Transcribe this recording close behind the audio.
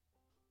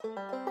Mother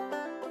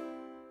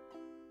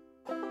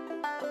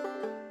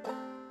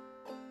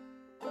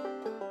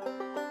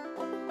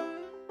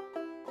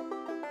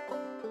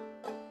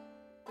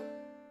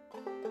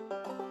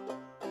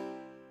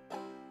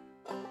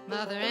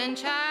and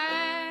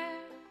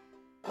child,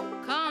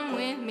 come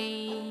with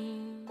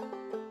me.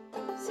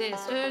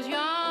 Sisters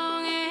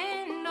young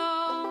and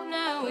old,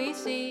 now we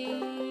see.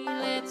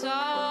 Let's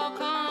all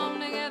come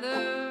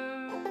together.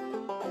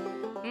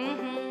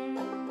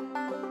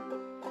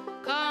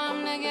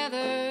 Come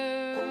together.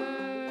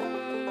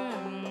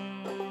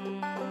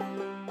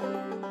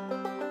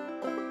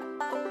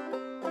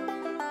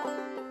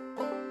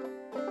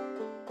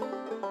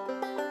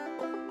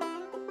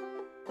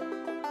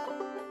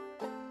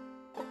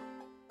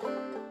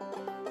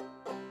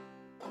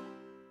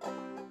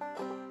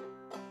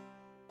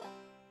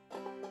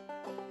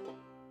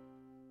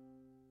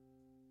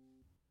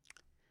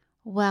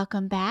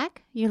 Welcome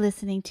back. You're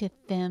listening to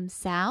Fem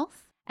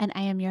South, and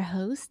I am your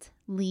host,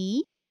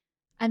 Lee.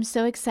 I'm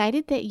so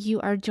excited that you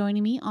are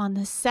joining me on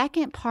the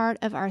second part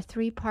of our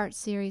three-part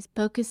series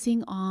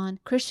focusing on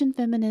Christian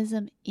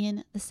feminism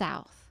in the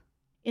South.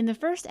 In the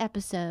first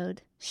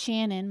episode,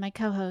 Shannon, my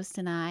co-host,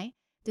 and I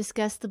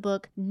discussed the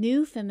book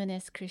New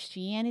Feminist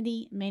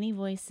Christianity, Many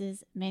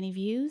Voices, Many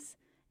Views,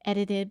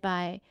 edited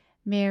by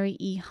Mary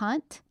E.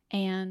 Hunt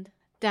and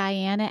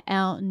Diana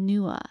L.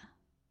 Nua.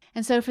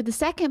 And so for the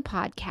second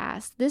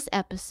podcast, this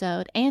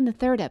episode and the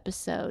third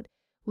episode,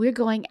 we're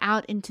going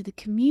out into the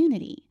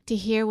community to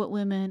hear what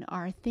women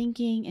are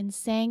thinking and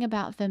saying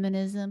about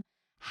feminism,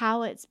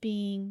 how it's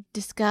being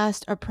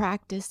discussed or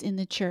practiced in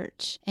the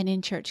church and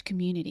in church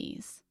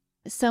communities.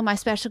 So my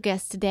special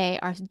guests today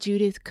are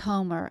Judith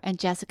Comer and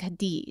Jessica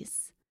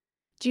Dees.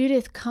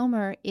 Judith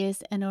Comer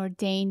is an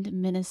ordained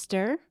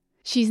minister.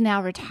 She's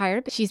now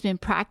retired, but she's been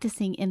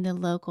practicing in the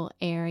local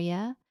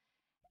area.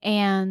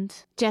 And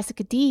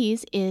Jessica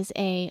Dees is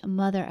a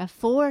mother of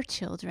 4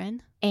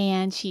 children,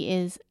 and she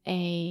is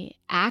an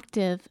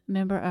active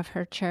member of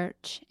her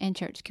church and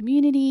church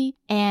community,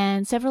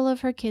 and several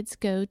of her kids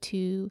go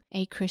to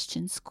a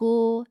Christian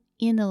school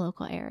in the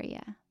local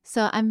area.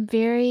 So I'm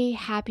very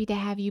happy to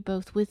have you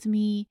both with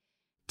me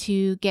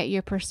to get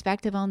your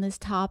perspective on this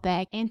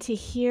topic and to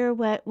hear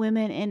what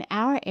women in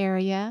our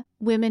area,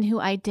 women who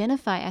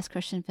identify as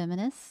Christian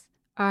feminists,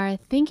 are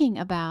thinking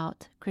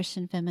about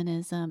Christian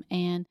feminism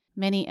and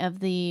many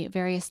of the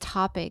various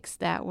topics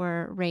that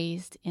were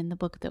raised in the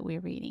book that we're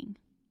reading.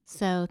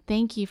 So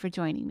thank you for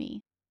joining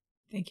me.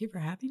 Thank you for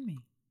having me.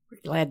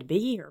 We're glad to be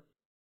here.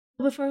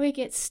 Before we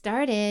get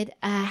started,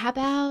 how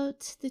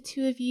about the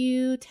two of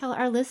you tell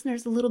our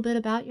listeners a little bit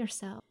about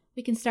yourself?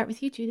 We can start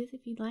with you, Judith,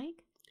 if you'd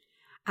like.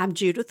 I'm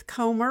Judith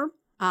Comer.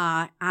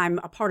 I'm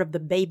a part of the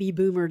baby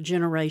boomer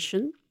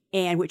generation,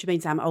 and which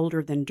means I'm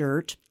older than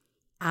dirt.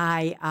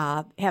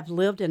 I have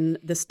lived in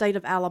the state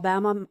of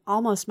Alabama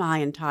almost my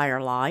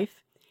entire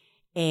life,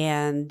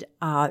 and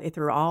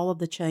through all of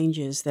the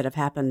changes that have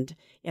happened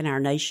in our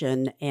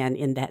nation and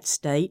in that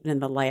state in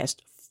the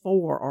last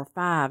 4 or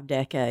 5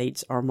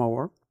 decades or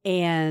more.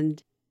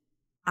 And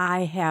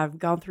I have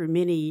gone through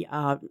many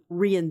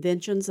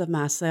reinventions of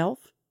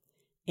myself,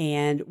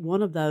 and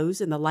one of those,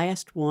 and the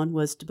last one,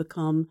 was to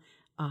become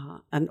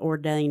an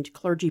ordained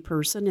clergy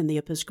person in the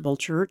Episcopal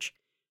Church.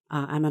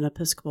 I'm an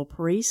Episcopal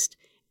priest,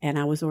 and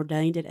I was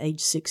ordained at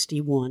age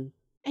 61.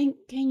 And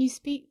can you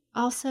speak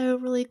also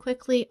really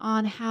quickly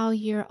on how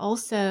you're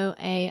also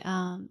a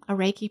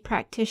Reiki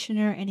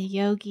practitioner and a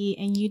yogi,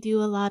 and you do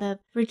a lot of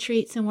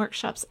retreats and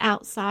workshops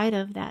outside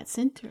of that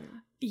center?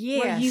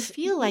 Yes. Where you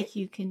feel like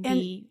you can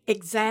be.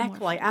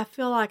 Exactly. I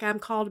feel like I'm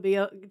called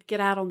to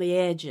get out on the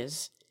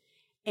edges.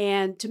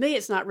 And to me,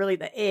 it's not really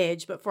the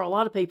edge, but for a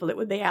lot of people, it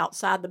would be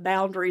outside the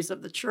boundaries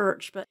of the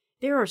church. But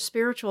there are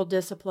spiritual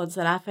disciplines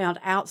that I found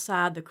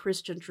outside the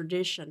Christian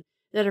tradition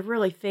that have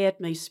really fed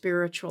me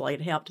spiritually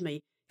and helped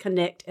me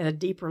connect at a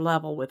deeper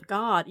level with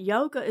God.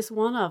 Yoga is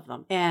one of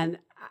them, and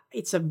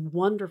it's a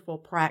wonderful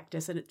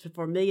practice, and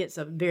for me, it's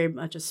very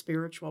much a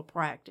spiritual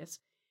practice.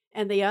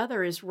 And the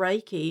other is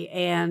Reiki,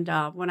 and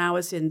when I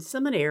was in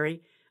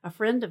seminary, a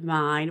friend of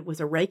mine was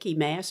a Reiki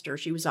master.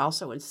 She was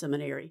also in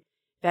seminary.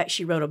 In fact,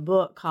 she wrote a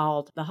book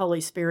called The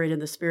Holy Spirit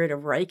and the Spirit of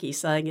Reiki,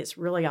 saying it's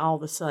really all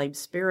the same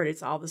spirit,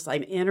 it's all the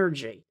same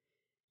energy.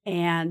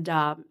 And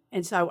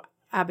so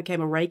I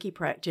became a Reiki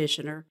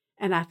practitioner,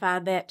 and I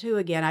find that, too,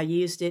 again, I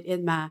used it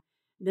in my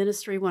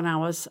ministry when I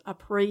was a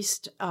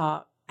priest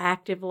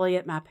actively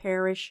at my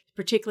parish,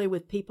 particularly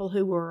with people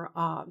who were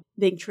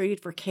being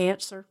treated for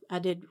cancer. I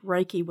did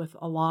Reiki with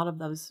a lot of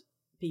those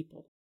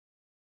people.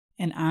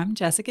 And I'm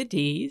Jessica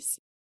Dees.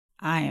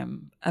 I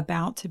am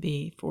about to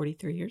be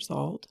 43 years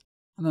old.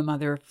 I'm a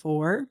mother of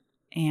 4,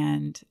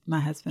 and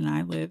my husband and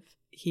I live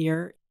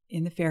here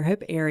in the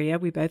Fairhope area.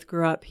 We both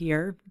grew up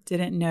here,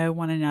 didn't know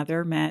one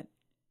another, met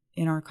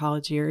in our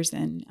college years,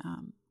 and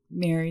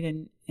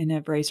married and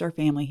have raised our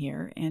family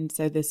here. And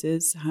so this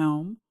is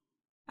home.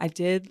 I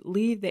did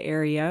leave the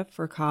area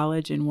for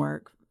college and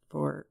work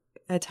for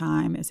a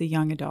time as a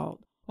young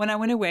adult. When I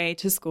went away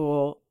to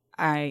school,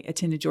 I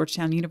attended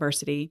Georgetown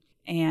University,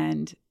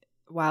 and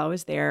while I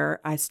was there,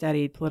 I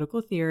studied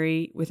political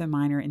theory with a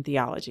minor in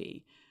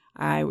theology.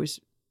 I was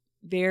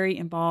very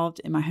involved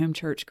in my home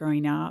church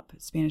growing up,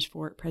 Spanish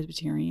Fort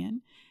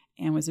Presbyterian,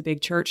 and was a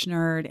big church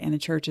nerd, and the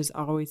church has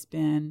always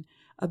been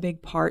a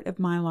big part of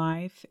my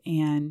life,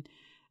 and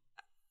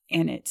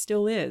it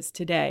still is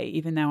today,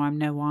 even though I'm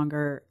no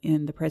longer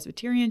in the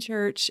Presbyterian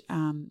church.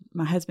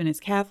 My husband is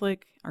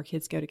Catholic. Our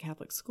kids go to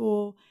Catholic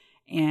school,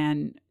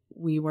 and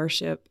we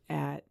worship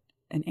at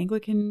an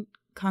Anglican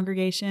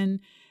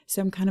congregation,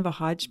 some kind of a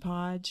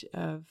hodgepodge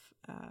of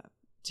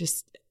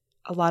just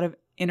a lot of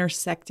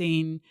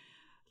intersecting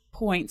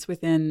points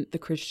within the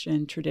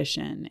Christian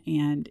tradition.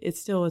 And it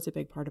still is a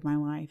big part of my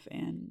life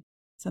and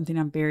something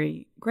I'm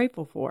very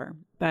grateful for.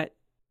 But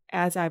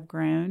as I've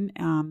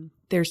grown,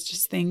 there's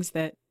just things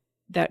that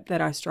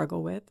I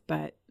struggle with,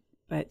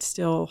 but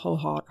still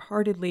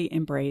wholeheartedly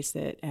embrace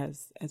it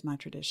as my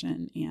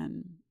tradition.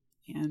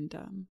 And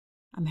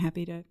I'm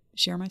happy to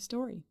share my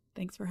story.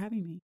 Thanks for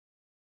having me.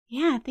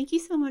 Yeah, thank you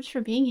so much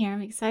for being here.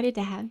 I'm excited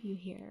to have you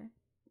here.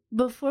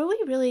 Before we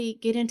really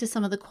get into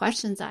some of the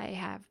questions I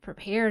have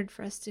prepared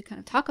for us to kind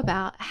of talk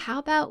about, how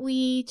about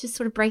we just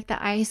sort of break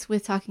the ice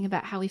with talking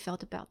about how we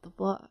felt about the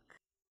book?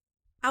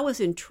 I was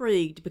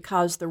intrigued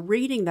because the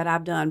reading that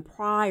I've done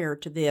prior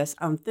to this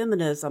on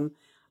feminism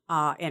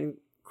and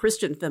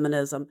Christian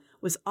feminism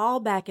was all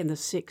back in the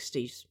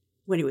 60s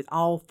when it was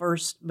all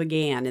first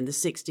began in the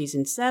 60s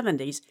and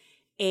 70s.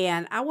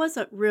 And I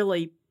wasn't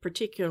really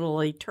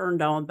particularly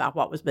turned on by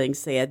what was being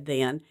said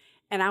then.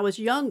 And I was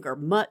younger,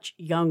 much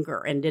younger,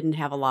 and didn't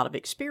have a lot of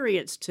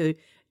experience to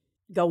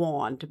go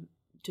on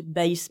to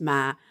base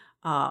my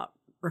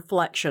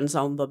reflections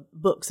on the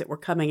books that were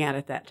coming out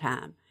at that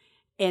time.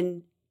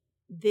 And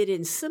that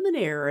in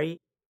seminary,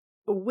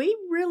 we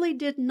really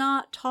did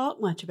not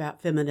talk much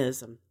about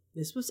feminism.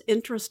 This was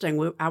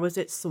interesting. I was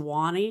at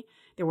Sewanee.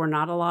 There were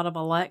not a lot of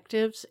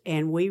electives,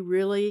 and we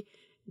really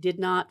did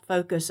not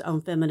focus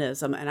on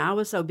feminism. And I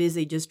was so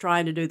busy just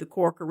trying to do the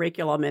core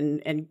curriculum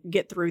and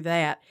get through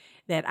that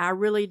I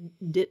really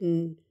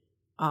didn't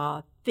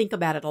think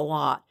about it a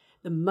lot.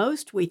 The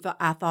most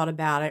I thought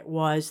about it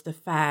was the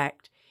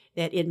fact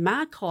that in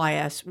my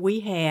class, we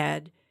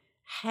had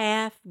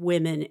half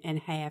women and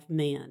half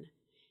men.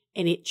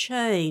 And it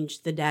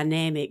changed the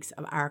dynamics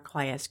of our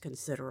class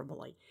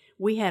considerably.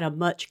 We had a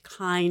much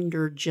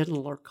kinder,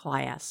 gentler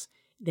class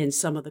than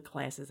some of the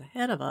classes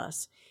ahead of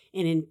us.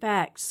 And in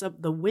fact, some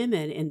of the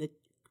women in the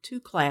two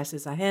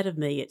classes ahead of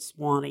me at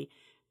Sewanee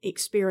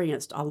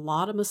experienced a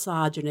lot of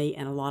misogyny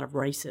and a lot of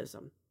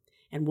racism.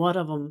 And one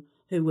of them,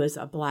 who was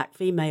a black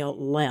female,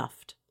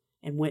 left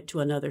and went to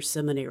another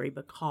seminary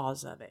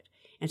because of it.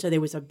 And so there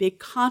was a big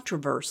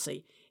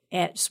controversy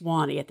at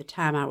Sewanee at the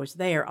time I was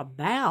there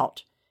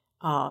about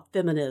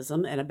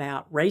feminism and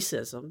about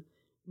racism,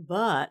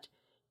 but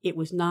it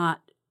was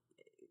not,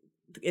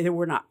 there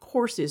were not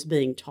courses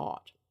being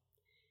taught.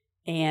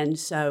 And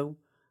so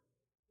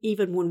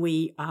even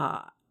when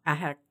I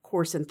had a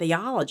course in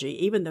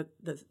theology, even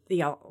the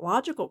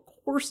theological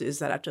courses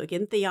that I took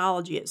in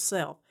theology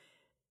itself,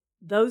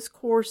 those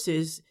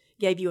courses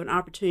gave you an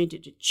opportunity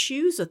to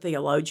choose a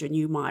theologian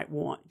you might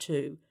want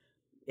to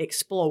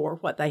explore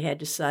what they had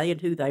to say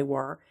and who they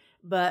were.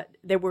 But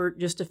there were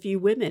just a few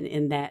women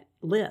in that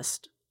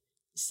list.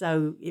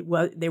 So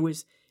there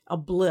was a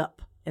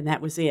blip, and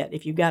that was it.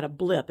 If you got a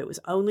blip, it was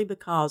only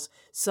because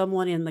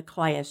someone in the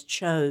class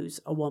chose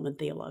a woman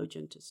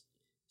theologian to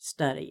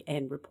study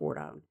and report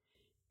on.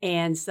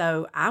 And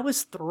so I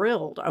was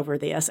thrilled over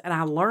this, and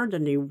I learned a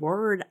new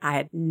word. I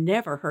had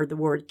never heard the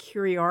word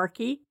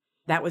kyriarchy.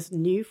 That was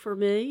new for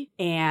me,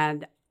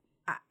 and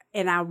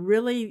I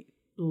really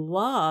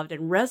loved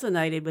and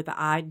resonated with the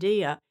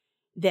idea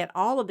that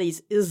all of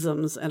these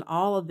isms and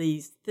all of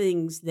these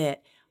things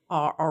that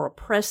are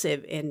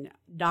oppressive and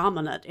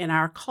dominant in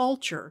our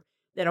culture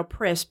that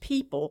oppress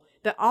people,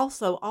 that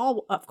also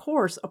all, of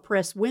course,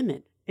 oppress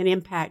women and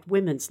impact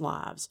women's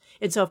lives.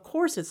 And so, of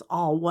course, it's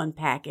all one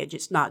package.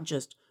 It's not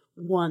just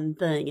one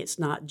thing. It's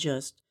not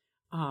just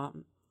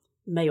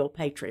male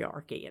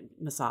patriarchy and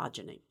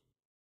misogyny.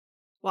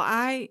 Well,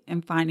 I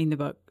am finding the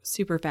book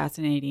super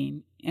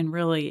fascinating, and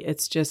really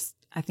it's just,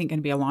 I think, going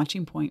to be a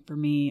launching point for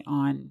me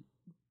on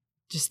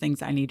just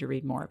things I need to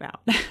read more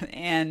about.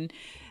 And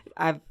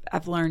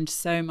I've learned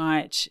so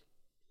much,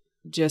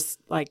 just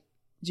like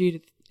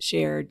Judith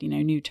shared,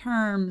 new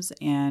terms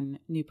and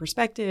new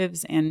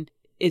perspectives, and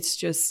it's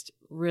just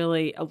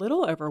really a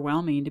little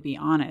overwhelming, to be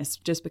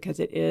honest, just because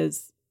it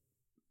is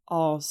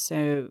all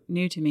so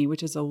new to me,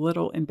 which is a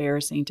little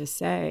embarrassing to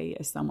say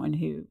as someone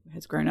who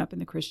has grown up in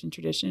the Christian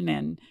tradition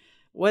and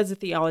was a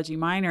theology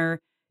minor.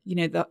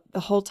 The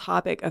whole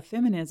topic of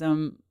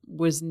feminism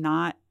was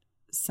not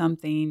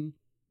something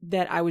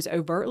that I was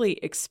overtly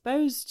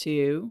exposed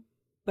to,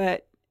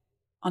 but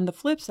on the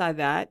flip side of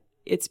that,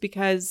 it's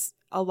because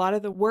a lot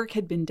of the work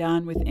had been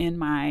done within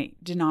my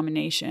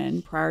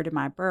denomination prior to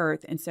my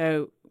birth. And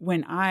so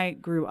when I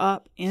grew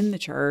up in the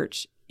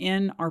church,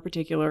 in our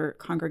particular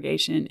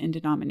congregation and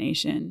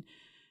denomination,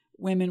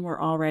 women were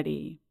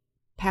already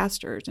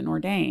pastors and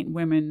ordained.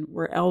 Women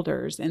were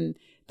elders. And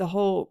the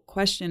whole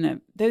question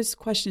of those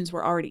questions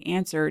were already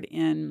answered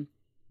in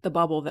the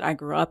bubble that I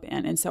grew up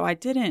in. And so I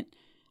didn't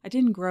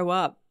grow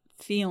up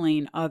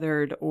feeling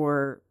othered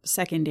or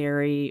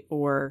secondary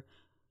or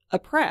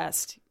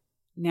oppressed.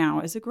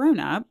 Now, as a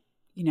grown-up,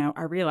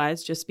 I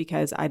realized just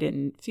because I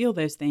didn't feel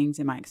those things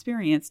in my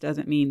experience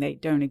doesn't mean they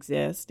don't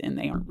exist and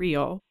they aren't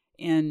real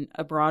in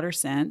a broader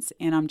sense.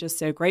 And I'm just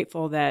so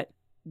grateful that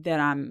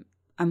I'm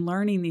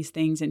learning these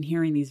things and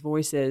hearing these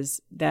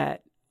voices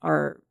that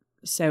are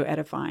so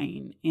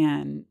edifying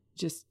and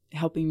just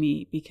helping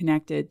me be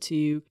connected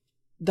to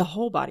the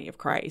whole body of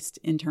Christ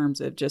in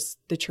terms of just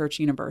the church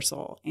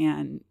universal.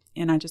 And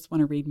I just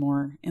want to read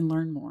more and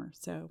learn more.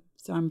 So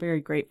I'm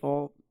very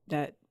grateful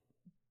that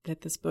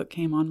this book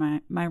came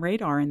on my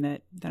radar and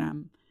that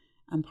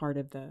I'm part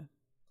of the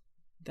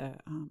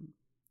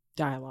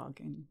dialogue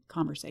and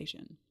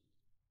conversation.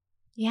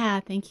 Yeah,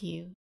 thank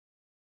you.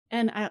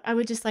 And I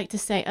would just like to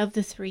say, of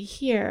the three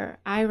here,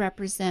 I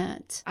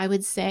represent, I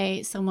would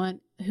say,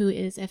 someone who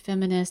is a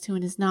feminist who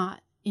is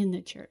not in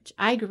the church.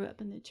 I grew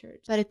up in the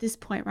church, but at this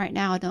point right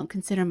now, I don't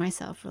consider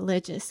myself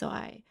religious. So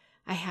I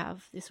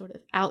have this sort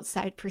of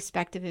outside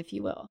perspective, if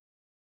you will.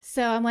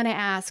 So I'm going to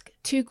ask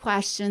two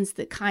questions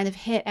that kind of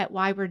hit at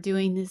why we're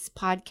doing this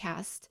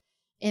podcast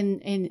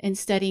in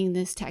studying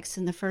this text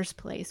in the first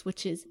place,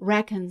 which is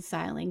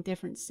reconciling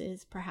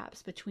differences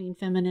perhaps between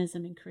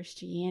feminism and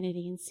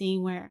Christianity and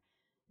seeing where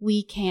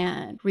we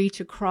can reach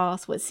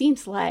across what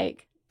seems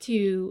like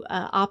two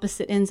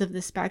opposite ends of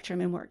the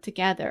spectrum and work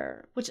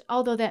together, which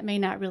although that may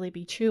not really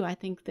be true, I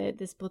think that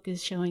this book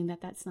is showing that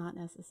that's not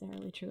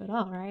necessarily true at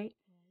all, right?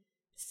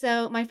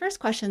 So my first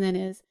question then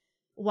is,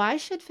 why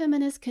should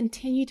feminists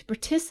continue to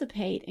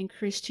participate in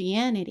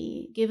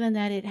Christianity, given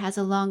that it has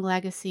a long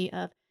legacy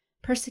of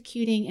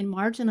persecuting and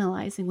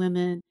marginalizing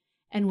women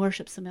and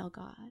worships a male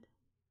god?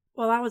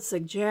 Well, I would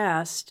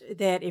suggest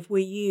that if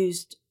we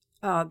used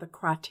the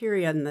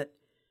criterion that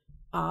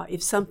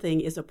if something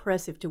is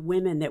oppressive to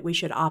women, that we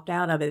should opt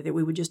out of it, that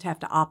we would just have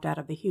to opt out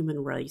of the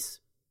human race,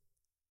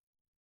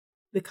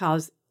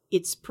 because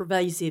it's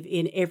pervasive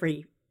in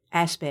every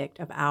aspect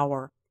of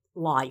our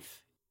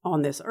life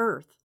on this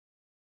earth.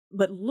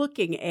 But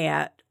looking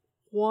at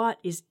what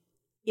is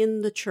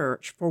in the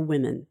church for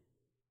women,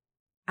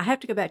 I have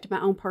to go back to my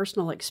own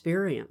personal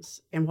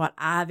experience and what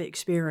I've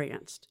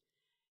experienced.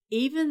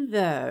 Even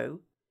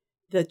though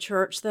the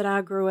church that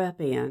I grew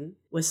up in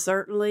was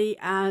certainly,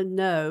 I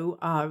know,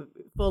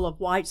 full of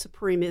white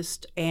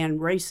supremacist and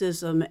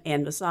racism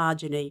and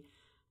misogyny,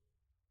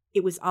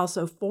 it was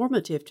also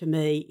formative to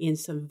me in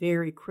some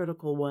very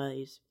critical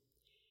ways.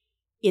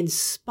 In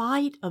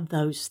spite of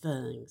those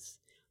things,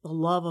 the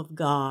love of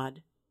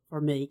God for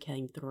me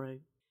came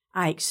through.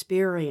 I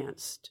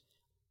experienced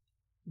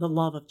the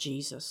love of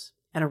Jesus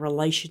and a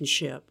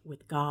relationship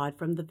with God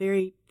from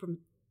the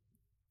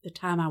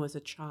time I was a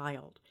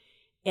child.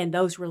 And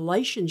those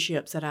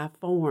relationships that I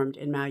formed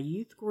in my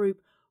youth group,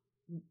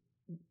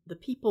 the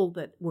people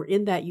that were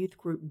in that youth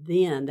group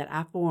then, that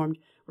I formed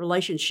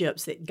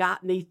relationships that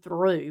got me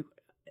through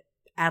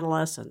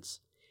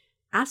adolescence,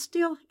 I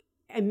still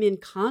am in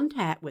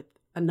contact with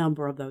a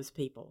number of those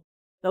people.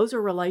 Those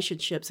are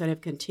relationships that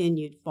have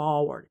continued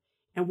forward.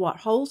 And what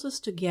holds us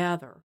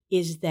together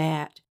is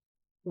that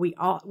we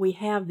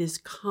have this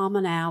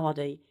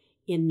commonality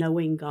in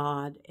knowing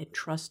God and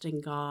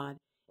trusting God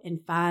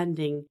and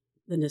finding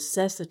the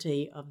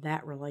necessity of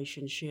that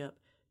relationship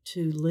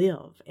to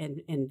live.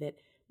 And that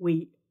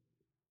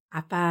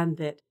I find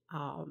that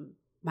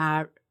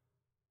my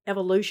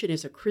evolution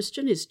as a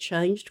Christian has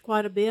changed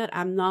quite a bit.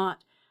 I'm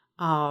not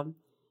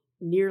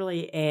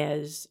nearly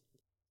as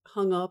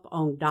hung up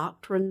on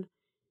doctrine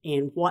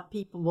and what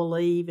people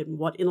believe and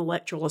what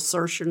intellectual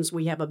assertions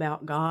we have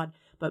about God,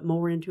 but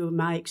more into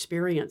my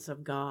experience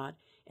of God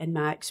and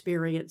my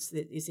experience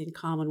that is in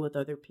common with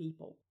other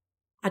people.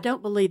 I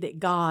don't believe that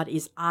God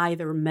is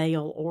either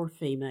male or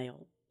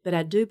female, but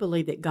I do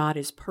believe that God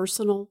is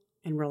personal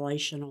and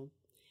relational,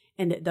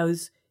 and that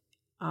those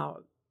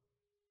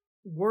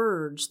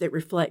words that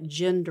reflect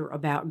gender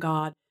about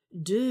God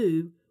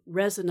do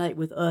resonate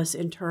with us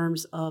in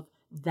terms of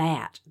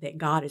that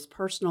God is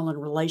personal and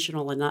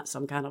relational and not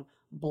some kind of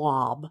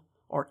blob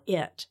or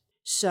it.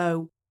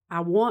 So I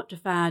want to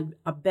find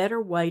a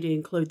better way to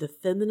include the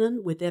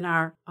feminine within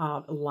our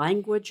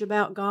language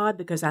about God,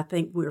 because I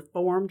think we're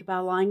formed by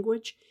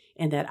language,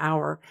 and that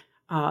our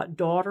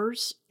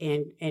daughters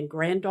and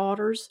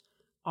granddaughters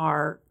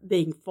are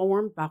being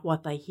formed by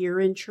what they hear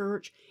in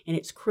church, and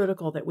it's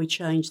critical that we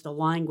change the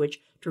language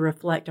to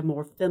reflect a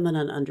more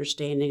feminine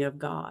understanding of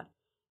God,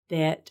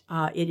 that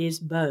it is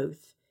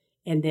both,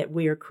 and that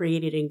we are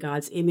created in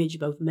God's image,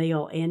 both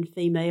male and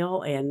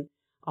female, and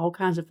all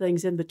kinds of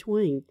things in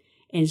between.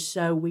 And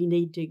so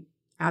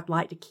I'd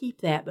like to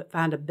keep that, but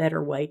find a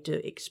better way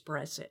to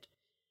express it.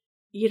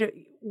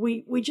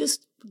 We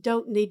just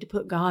don't need to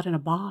put God in a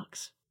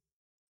box.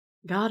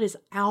 God is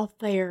out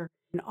there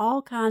in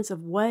all kinds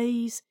of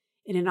ways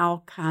and in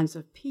all kinds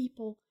of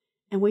people,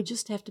 and we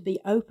just have to be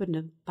open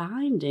to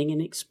finding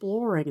and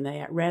exploring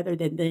that rather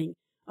than being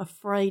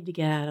afraid to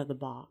get out of the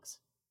box.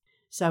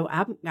 So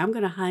I'm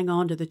going to hang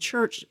on to the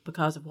church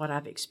because of what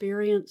I've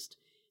experienced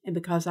and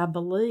because I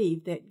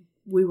believe that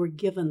we were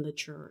given the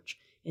church,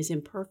 as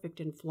imperfect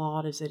and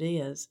flawed as it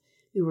is.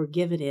 We were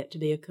given it to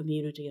be a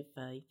community of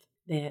faith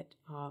that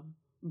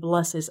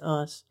blesses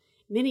us.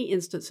 Many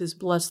instances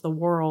bless the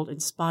world in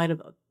spite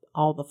of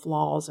all the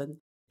flaws and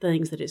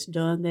things that it's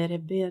done that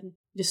have been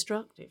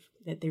destructive,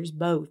 that there's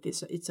both.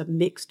 It's a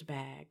mixed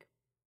bag.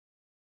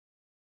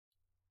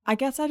 I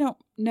guess I don't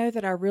know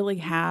that I really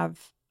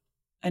have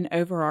an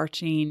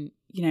overarching,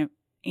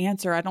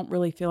 answer. I don't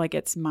really feel like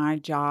it's my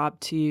job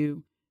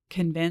to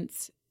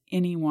convince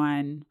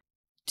anyone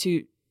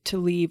to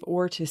leave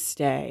or to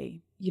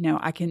stay.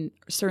 I can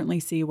certainly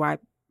see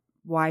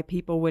why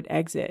people would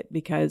exit,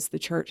 because the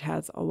church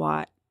has a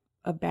lot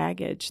of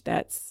baggage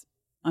that's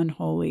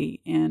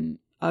unholy and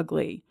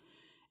ugly.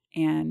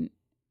 And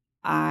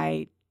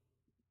I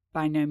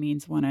by no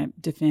means want to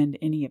defend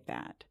any of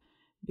that,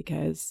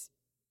 because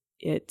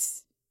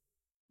it's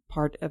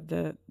part of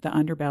the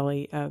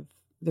underbelly of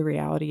the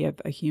reality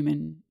of a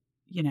human,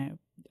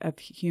 of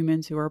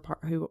humans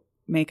who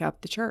make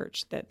up the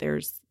church, that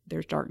there's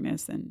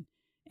darkness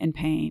and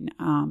pain.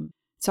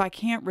 So I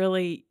can't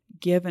really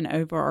give an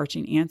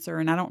overarching answer,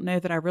 and I don't know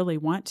that I really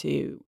want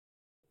to.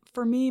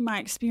 For me, my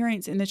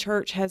experience in the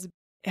church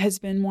has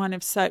been one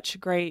of such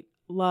great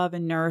love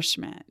and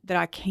nourishment that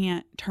I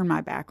can't turn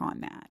my back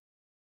on that.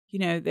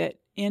 That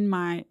in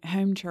my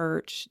home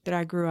church that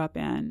I grew up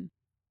in,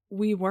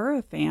 we were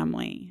a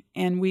family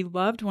and we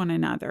loved one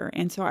another.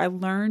 And so I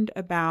learned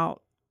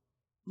about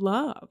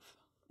love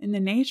and the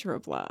nature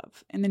of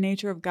love and the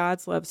nature of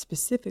God's love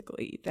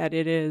specifically, that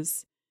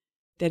it's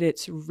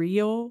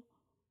real,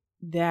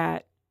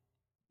 that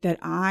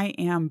I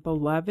am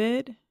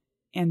beloved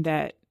and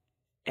that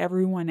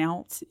everyone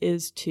else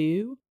is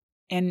too.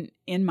 And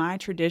in my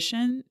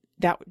tradition,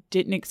 that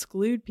didn't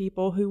exclude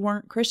people who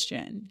weren't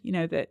Christian,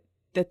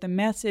 that the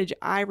message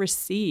I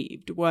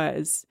received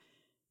was,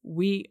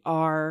 we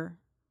are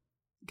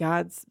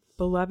God's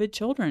beloved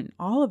children,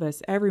 all of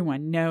us,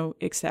 everyone, no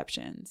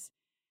exceptions.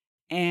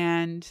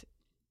 And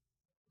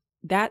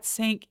that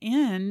sank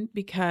in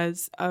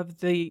because of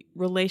the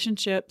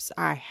relationships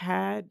I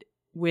had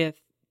with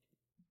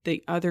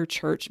the other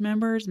church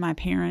members, my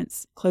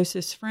parents'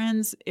 closest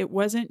friends. It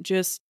wasn't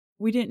just,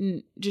 we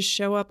didn't just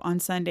show up on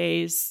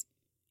Sundays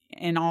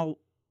and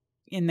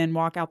then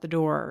walk out the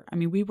door. I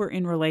mean, we were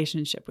in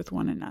relationship with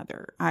one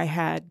another. I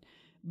had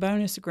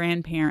bonus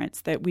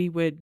grandparents that we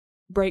would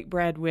break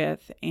bread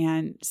with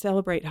and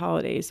celebrate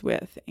holidays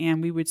with,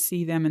 and we would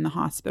see them in the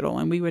hospital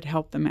and we would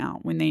help them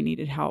out when they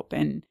needed help.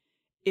 And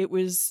it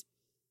was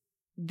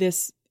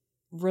this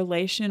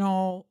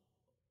relational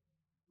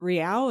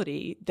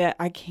reality that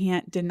I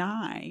can't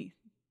deny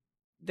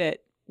that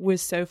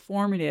was so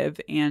formative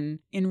and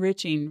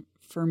enriching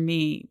for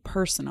me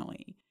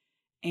personally.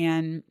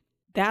 And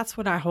that's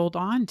what I hold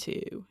on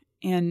to.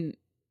 And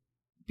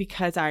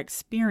because I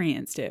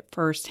experienced it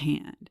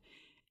firsthand.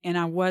 And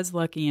I was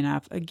lucky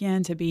enough,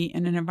 again, to be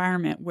in an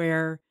environment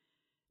where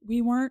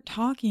we weren't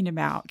talking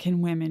about,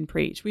 can women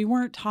preach? We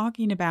weren't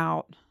talking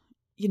about,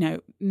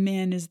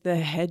 men as the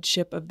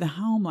headship of the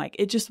home. Like,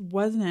 it just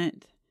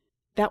wasn't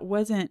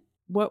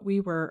what we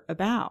were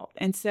about.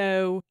 And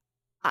so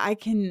I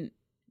can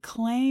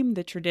claim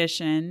the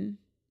tradition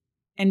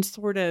and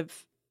sort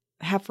of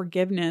have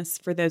forgiveness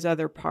for those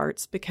other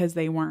parts because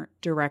they weren't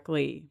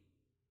directly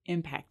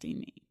impacting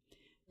me.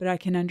 But I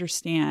can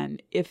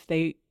understand if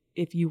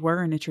you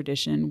were in a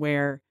tradition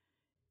where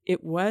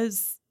it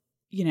was,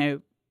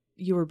 you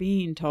were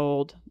being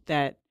told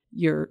that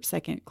you're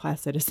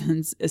second-class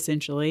citizens,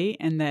 essentially,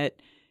 and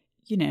that,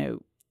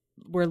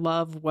 where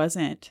love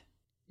wasn't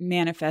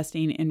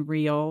manifesting in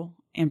real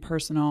and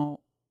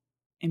personal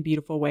and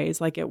beautiful ways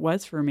like it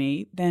was for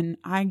me, then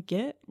I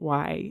get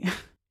why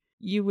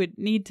you would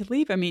need to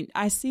leave. I mean,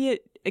 I see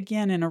it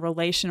again in a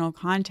relational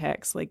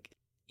context. Like,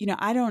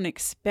 I don't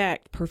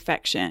expect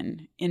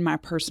perfection in my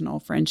personal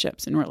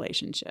friendships and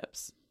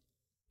relationships,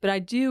 but I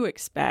do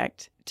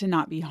expect to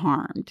not be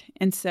harmed.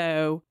 And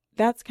so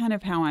that's kind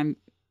of how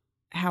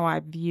I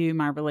view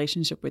my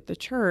relationship with the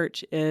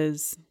church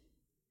is,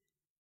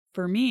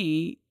 for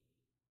me,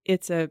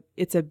 it's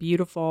a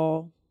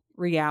beautiful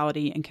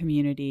reality and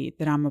community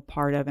that I'm a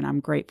part of and I'm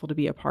grateful to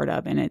be a part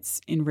of. And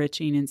it's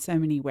enriching in so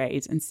many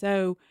ways. And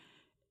so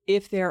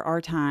if there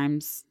are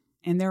times,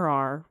 and there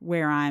are,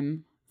 where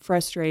I'm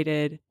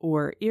frustrated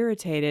or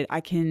irritated,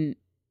 I can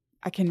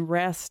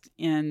rest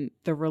in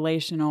the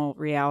relational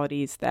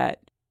realities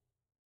that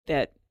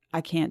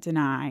I can't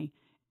deny,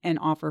 and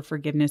offer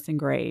forgiveness and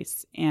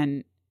grace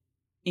and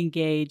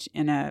engage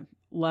in a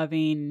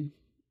loving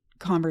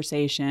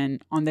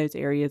conversation on those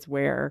areas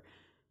where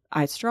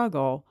I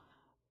struggle.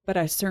 But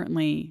I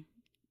certainly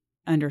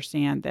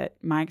understand that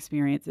my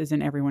experience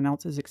isn't everyone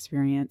else's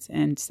experience.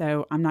 And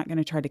so I'm not going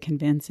to try to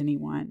convince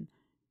anyone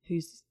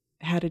who's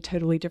had a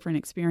totally different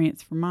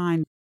experience from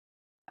mine.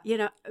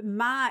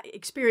 My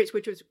experience,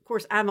 which was, of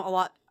course, I'm a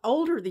lot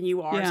older than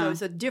you are, so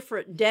it's a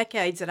different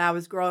decades that I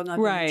was growing up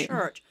in the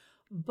church.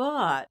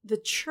 But the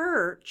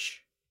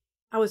church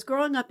I was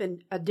growing up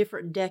in a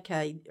different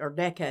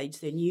decades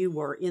than you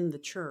were in the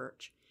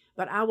church,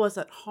 but I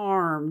wasn't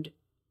harmed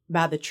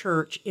by the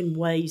church in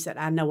ways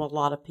that I know a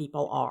lot of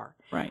people are.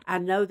 Right. I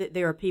know that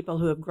there are people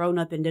who have grown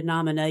up in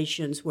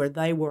denominations where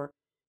they were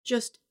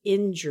just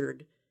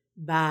injured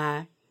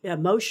by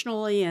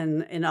emotionally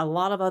and in a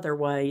lot of other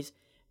ways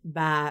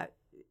by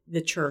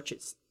the church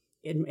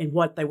and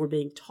what they were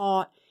being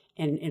taught,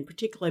 and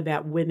particularly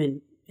about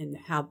women and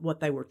what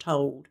they were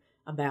told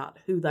about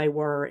who they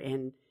were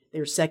and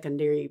their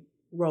secondary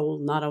role,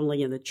 not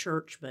only in the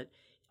church but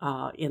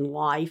in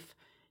life,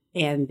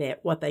 and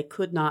that what they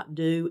could not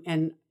do,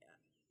 and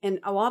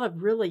a lot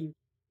of really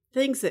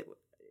things that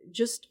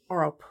just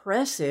are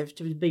oppressive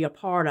to be a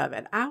part of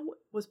it. I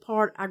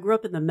grew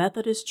up in the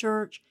Methodist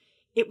church.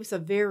 It was a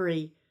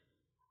very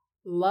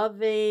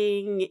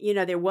loving,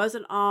 there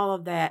wasn't all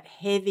of that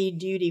heavy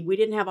duty. We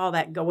didn't have all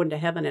that going to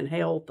heaven and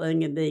hell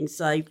thing and being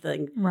saved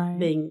thing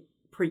being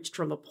preached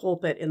from the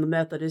pulpit in the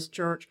Methodist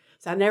church.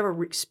 So I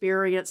never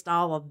experienced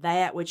all of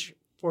that, which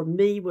for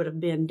me would have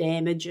been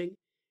damaging.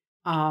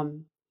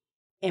 And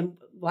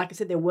like I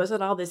said, there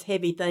wasn't all this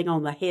heavy thing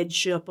on the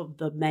headship of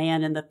the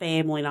man and the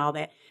family and all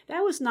that. That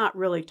was not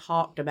really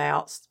talked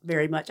about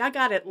very much. I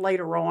got it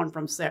later on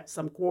from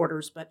some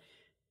quarters, but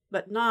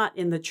not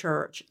in the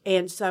church.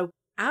 And so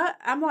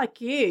I'm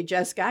like you,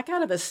 Jessica. I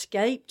kind of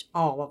escaped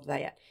all of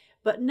that.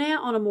 But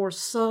now on a more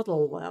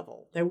subtle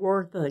level, there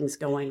were things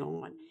going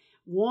on.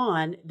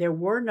 One, there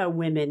were no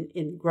women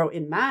in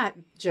my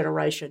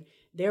generation.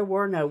 There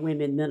were no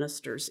women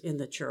ministers in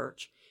the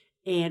church.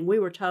 And we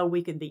were told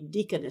we could be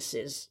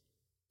deaconesses,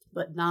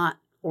 but not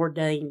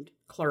ordained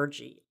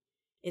clergy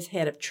as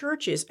head of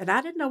churches. And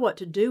I didn't know what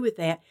to do with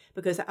that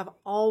because I've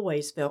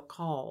always felt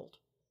called.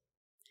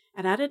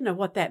 And I didn't know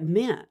what that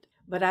meant,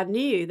 but I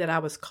knew that I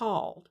was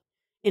called.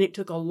 And it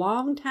took a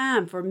long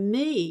time for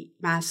me,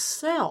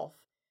 myself,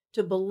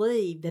 to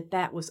believe that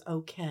that was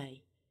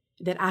okay,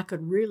 that I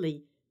could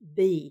really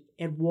be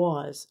and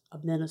was a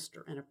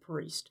minister and a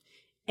priest.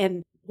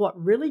 And what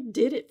really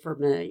did it for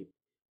me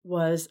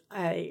was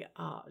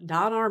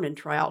Don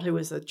Armentrout, who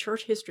was a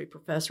church history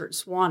professor at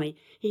Sewanee.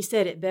 He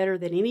said it better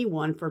than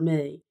anyone for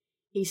me.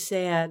 He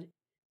said,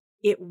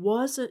 it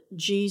wasn't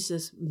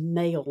Jesus'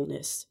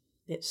 maleness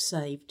that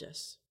saved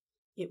us.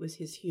 It was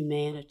his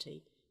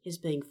humanity, his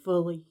being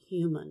fully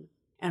human.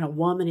 And a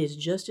woman is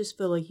just as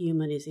fully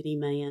human as any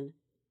man.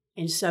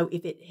 And so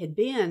if it had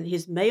been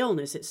his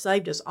maleness that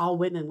saved us, all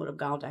women would have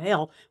gone to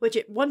hell, which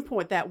at one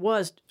point that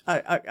was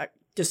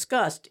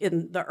discussed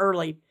in the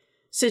early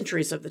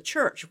centuries of the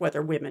church,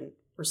 whether women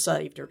were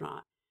saved or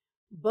not.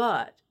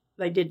 But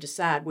they did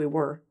decide we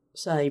were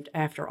saved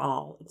after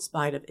all, in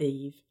spite of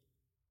Eve,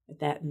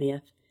 that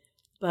myth.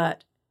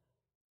 But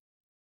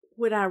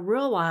when I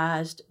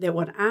realized that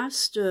when I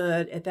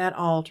stood at that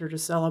altar to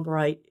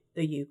celebrate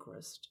the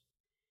Eucharist,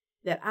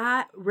 that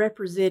I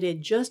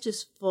represented just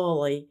as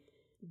fully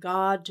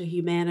God to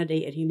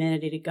humanity and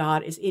humanity to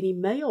God as any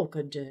male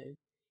could do,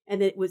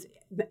 and that it was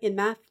in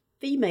my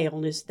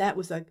femaleness, that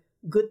was a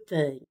good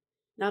thing.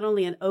 Not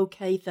only an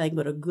okay thing,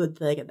 but a good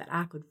thing, and that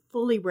I could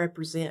fully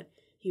represent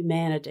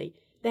humanity.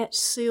 That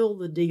sealed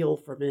the deal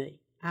for me.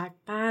 I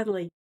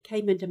finally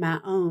came into my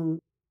own.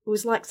 It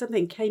was like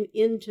something came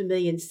into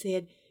me and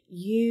said,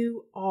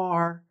 you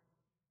are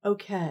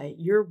okay,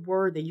 you're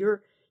worthy,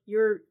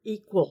 you're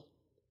equal.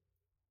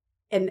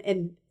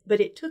 But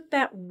it took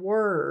that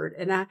word,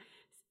 and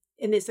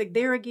it's like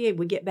there again,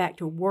 we get back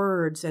to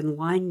words and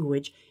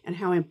language and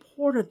how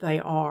important they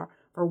are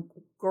for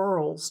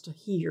girls to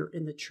hear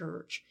in the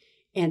church.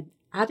 And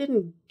I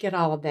didn't get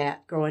all of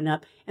that growing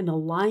up. And the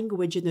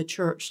language in the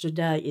church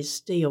today is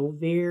still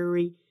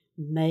very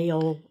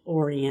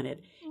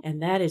male-oriented.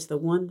 And that is the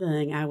one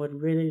thing I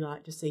would really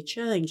like to see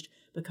changed,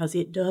 because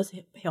it does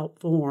help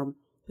form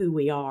who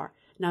we are.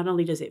 Not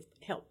only does it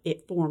help,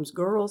 it forms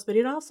girls, but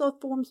it also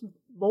forms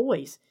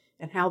boys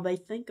and how they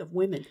think of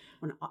women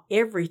when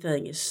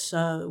everything is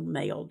so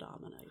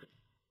male-dominated.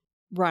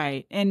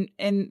 Right. And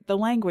the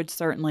language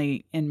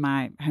certainly in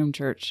my home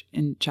church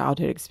in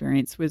childhood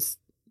experience was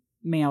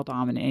male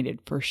dominated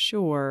for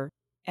sure.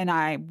 And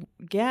I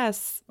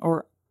guess,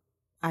 or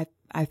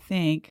I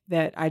think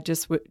that I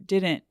just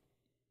didn't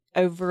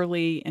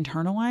overly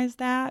internalize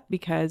that,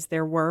 because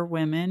there were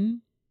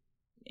women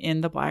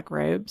in the black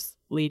robes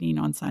leading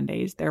on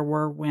Sundays. There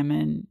were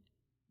women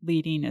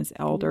leading as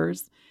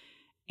elders.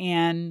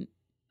 And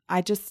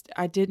I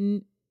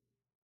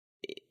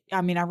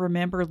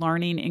remember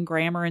learning in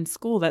grammar in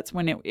school. That's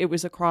when it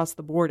was across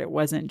the board. It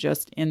wasn't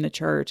just in the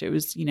church. It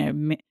was,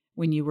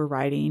 when you were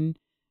writing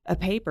a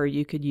paper,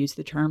 you could use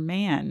the term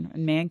man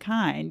and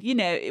mankind.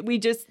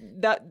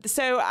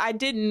 So I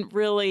didn't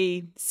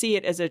really see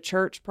it as a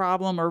church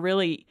problem, or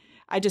really,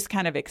 I just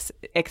kind of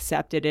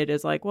accepted it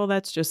as like, well,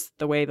 that's just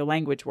the way the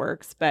language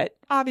works. But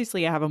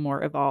obviously I have a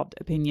more evolved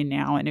opinion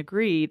now and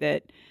agree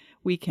that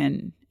we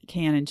can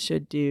and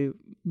should do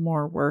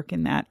more work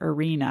in that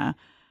arena.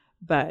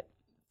 But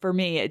for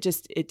me, it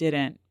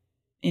didn't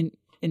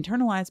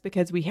internalize,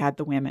 because we had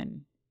the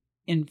women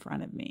in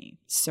front of me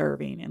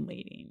serving and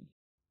leading.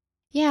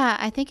 Yeah,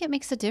 I think it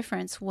makes a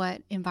difference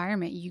what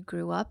environment you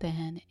grew up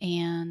in.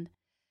 And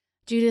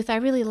Judith, I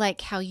really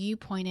like how you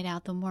pointed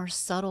out the more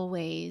subtle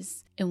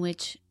ways in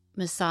which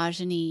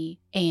misogyny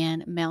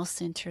and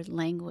male-centered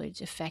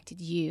language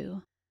affected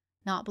you,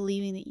 not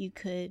believing that you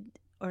could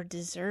or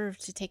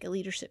deserved to take a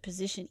leadership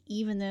position,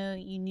 even though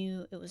you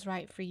knew it was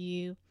right for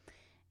you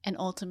and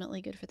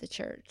ultimately good for the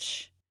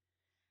church.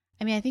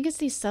 I mean, I think it's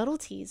these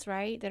subtleties,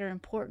 right, that are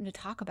important to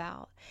talk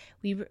about.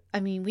 We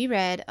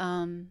read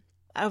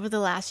over the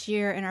last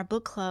year in our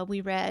book club,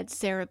 we read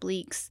Sarah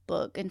Bleak's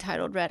book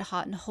entitled Red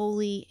Hot and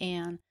Holy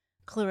and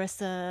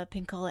Clarissa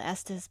Pinkola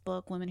Estes'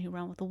 book, Women Who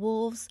Run with the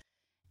Wolves,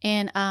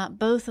 and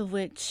both of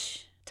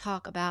which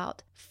talk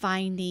about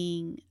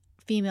finding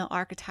female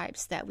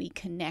archetypes that we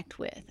connect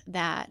with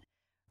that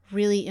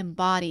really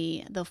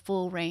embody the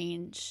full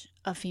range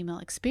of female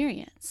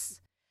experience.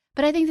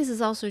 But I think this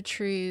is also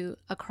true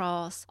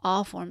across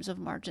all forms of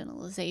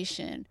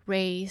marginalization,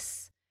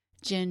 race,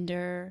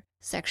 gender,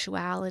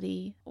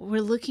 sexuality.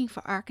 We're looking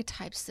for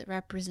archetypes that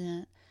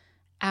represent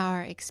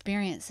our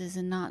experiences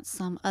and not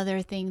some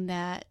other thing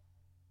that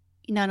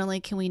not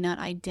only can we not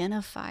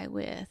identify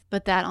with,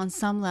 but that on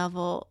some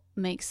level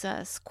makes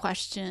us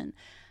question,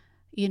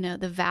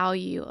 the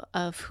value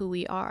of who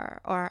we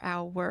are or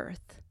our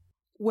worth.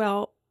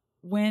 Well,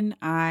 when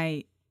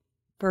I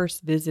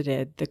first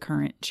visited the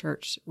current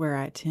church where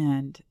I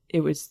attend,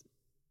 it was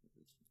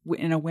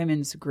in a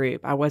women's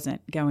group. I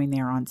wasn't going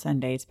there on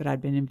Sundays, but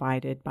I'd been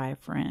invited by a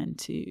friend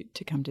to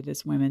come to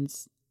this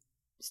women's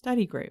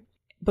study group,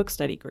 book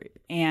study group.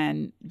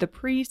 And the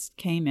priest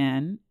came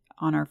in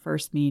on our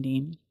first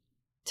meeting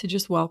to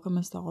just welcome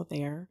us all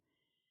there.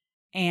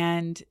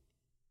 And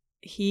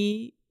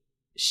he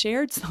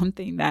shared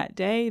something that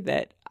day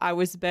that I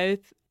was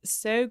both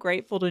so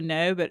grateful to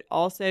know, but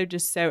also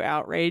just so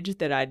outraged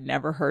that I'd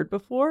never heard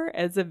before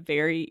as a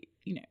very,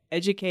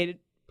 educated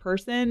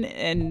person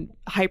and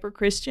hyper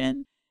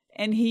Christian.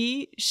 And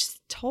he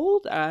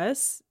told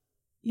us,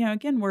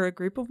 again, we're a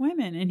group of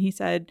women. And he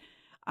said,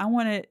 I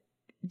want to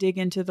dig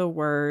into the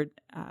word,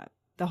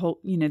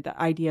 the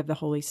idea of the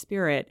Holy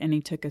Spirit. And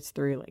he took us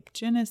through like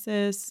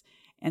Genesis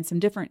and some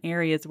different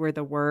areas where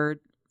the word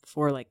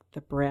for like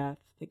the breath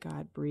that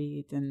God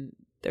breathed and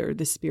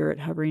the Spirit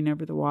hovering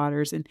over the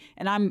waters. And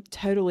I'm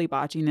totally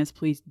botching this.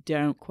 Please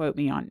don't quote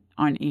me on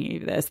any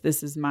of this.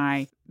 This is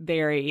my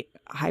very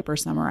hyper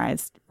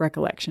summarized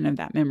recollection of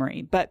that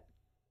memory. But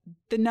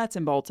the nuts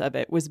and bolts of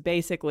it was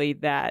basically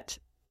that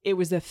it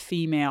was a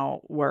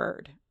female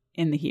word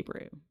in the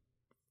Hebrew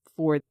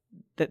for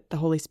the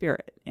Holy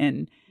Spirit.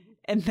 And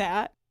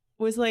that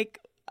was like,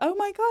 oh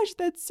my gosh,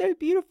 that's so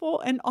beautiful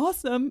and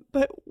awesome.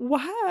 But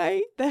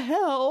why the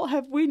hell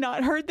have we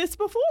not heard this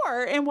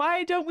before? And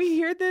why don't we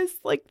hear this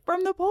like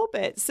from the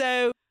pulpit?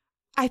 So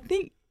I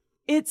think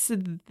it's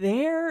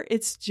there.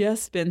 It's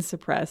just been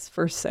suppressed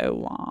for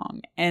so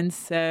long. And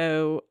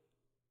so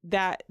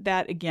that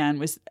again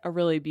was a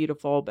really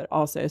beautiful, but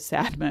also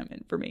sad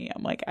moment for me.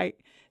 I'm like,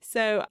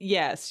 so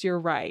yes,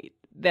 you're right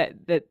that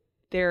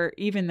there,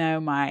 even though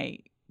my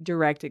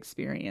direct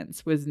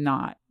experience was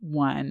not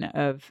one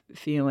of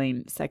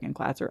feeling second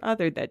class or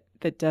other,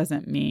 that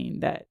doesn't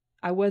mean that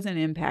I wasn't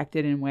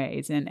impacted in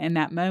ways. And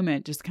that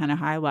moment just kind of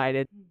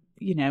highlighted,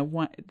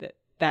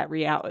 that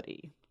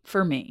reality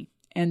for me.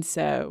 And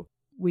so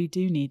we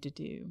do need to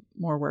do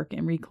more work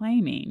in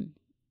reclaiming.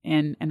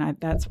 And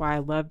that's why I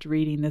loved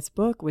reading this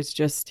book, was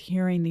just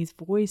hearing these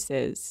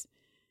voices,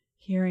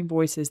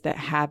 that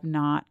have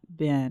not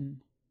been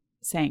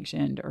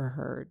sanctioned or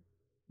heard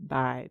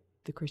by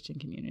the Christian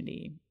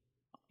community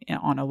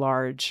on a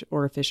large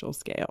or official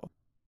scale.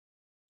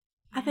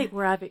 I think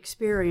where I've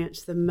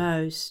experienced the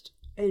most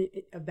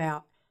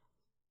about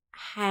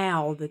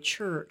how the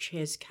church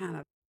has kind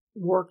of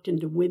worked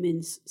into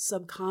women's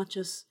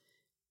subconscious,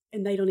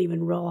 and they don't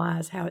even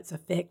realize how it's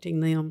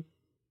affecting them,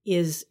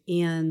 is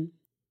in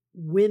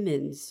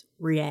women's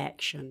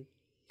reaction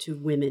to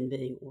women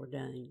being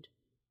ordained.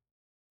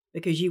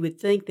 Because you would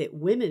think that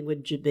women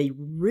would be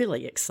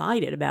really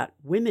excited about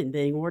women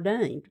being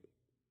ordained.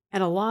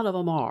 And a lot of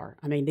them are.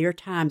 I mean, there are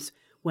times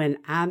when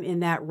I'm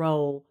in that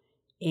role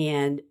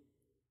and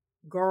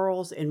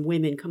girls and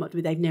women come up to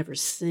me. They've never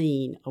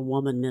seen a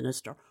woman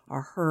minister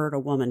or heard a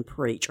woman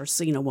preach or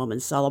seen a woman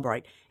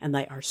celebrate, and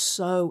they are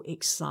so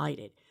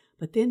excited.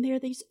 But then there are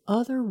these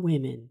other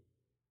women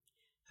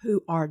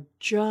who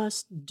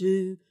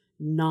do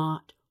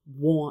not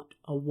want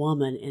a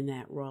woman in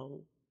that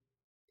role.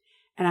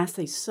 And I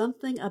see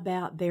something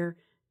about their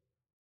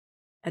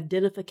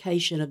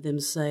identification of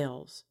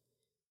themselves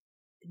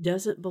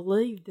doesn't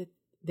believe that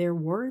they're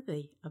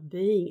worthy of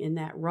being in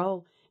that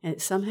role,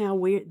 and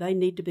somehow they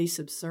need to be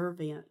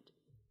subservient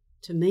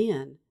to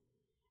men.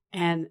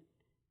 And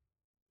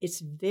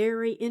it's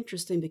very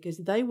interesting because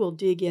they will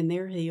dig in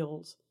their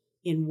heels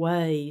in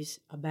ways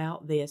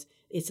about this.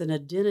 It's an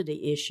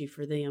identity issue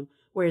for them,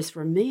 whereas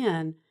for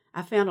men,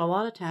 I found a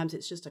lot of times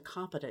it's just a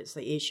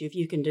competency issue. If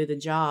you can do the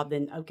job,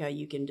 then okay,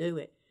 you can do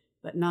it,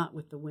 but not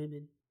with the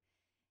women.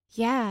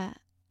 Yeah,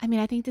 I mean,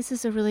 I think this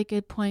is a really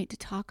good point to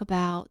talk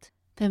about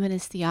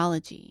feminist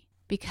theology,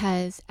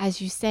 because, as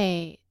you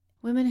say,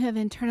 women who have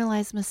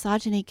internalized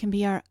misogyny can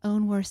be our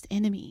own worst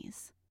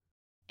enemies.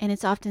 And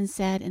it's often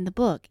said in the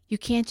book, you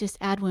can't just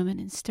add women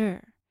and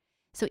stir.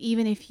 So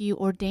even if you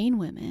ordain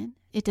women,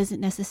 it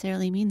doesn't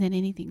necessarily mean that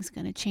anything's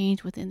going to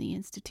change within the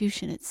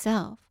institution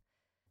itself.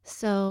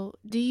 So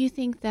do you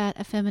think that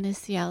a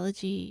feminist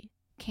theology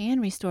can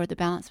restore the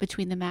balance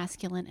between the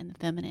masculine and the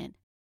feminine?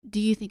 Do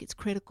you think it's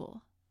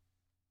critical?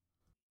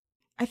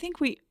 I think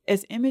we,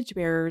 as image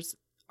bearers,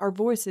 our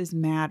voices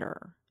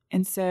matter.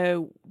 And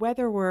so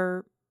whether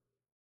we're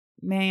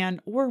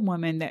man or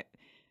woman, that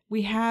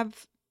we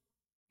have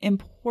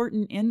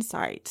important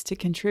insights to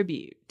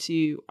contribute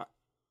to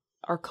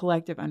our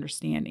collective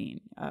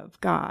understanding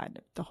of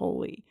God, the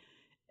holy,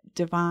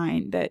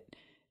 divine,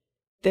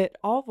 that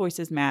all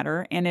voices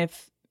matter. And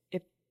if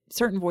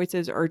certain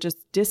voices are just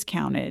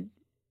discounted,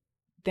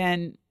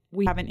 then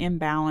we have an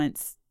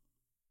imbalance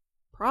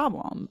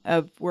problem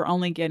of we're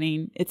only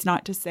getting, it's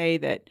not to say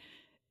that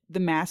the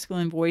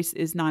masculine voice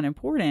is not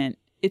important.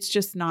 It's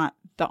just not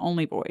the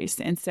only voice.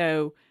 And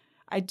so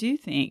I do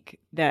think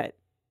that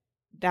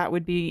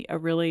would be a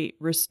really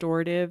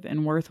restorative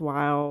and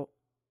worthwhile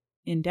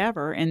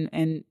endeavor,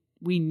 and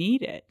we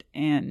need it.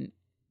 And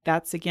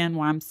that's again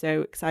why I'm so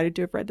excited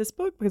to have read this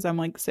book, because I'm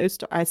like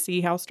I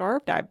see how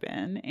starved I've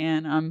been,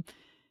 and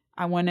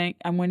I want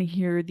to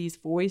hear these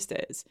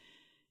voices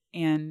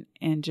and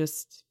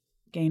just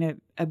gain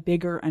a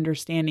bigger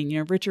understanding. You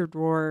know, Richard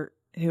Rohr,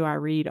 who I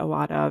read a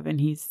lot of, and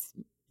he's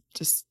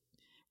just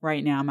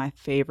right now my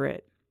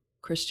favorite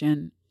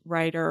Christian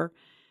writer.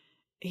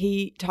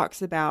 He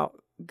talks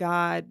about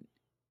God.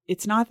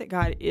 It's not that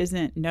God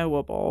isn't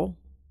knowable,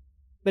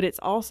 but it's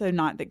also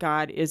not that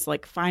God is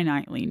like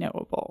finitely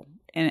knowable.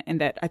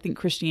 And that I think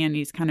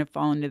Christianity's kind of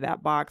fallen into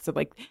that box of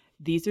like,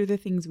 these are the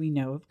things we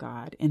know of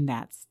God, and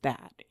that's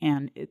that.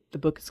 And the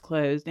book is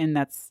closed, and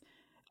that's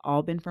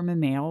all been from a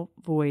male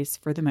voice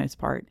for the most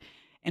part.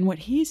 And what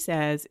he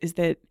says is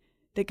that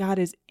God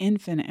is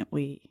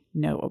infinitely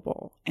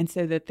knowable, and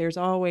so that there's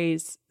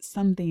always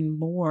something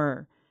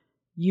more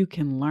you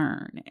can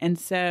learn. And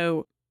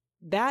so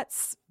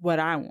that's what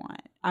I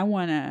want. I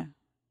want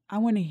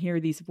to hear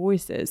these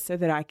voices so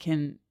that I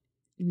can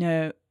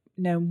know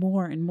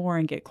more and more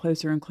and get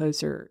closer and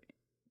closer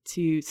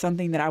to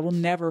something that I will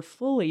never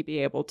fully be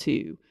able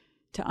to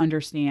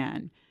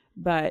understand.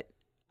 But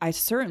I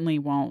certainly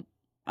won't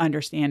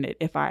understand it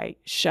if I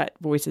shut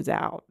voices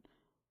out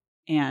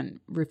and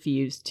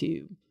refuse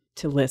to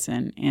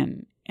listen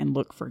and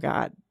look for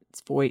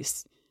God's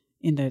voice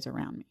in those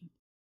around me.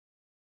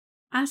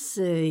 I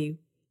see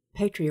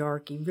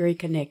patriarchy very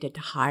connected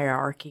to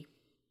hierarchy,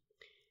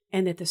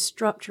 and that the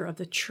structure of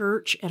the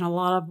church and a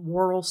lot of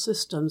world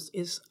systems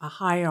is a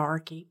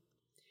hierarchy,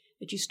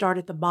 that you start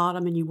at the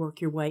bottom and you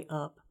work your way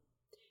up.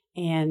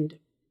 And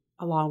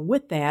along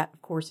with that,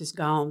 of course, is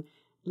gone,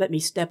 let me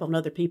step on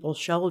other people's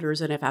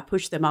shoulders, and if I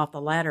push them off the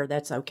ladder,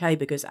 that's okay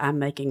because I'm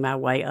making my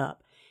way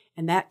up.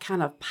 And that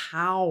kind of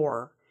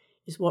power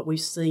is what we've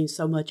seen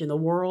so much in the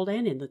world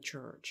and in the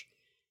church.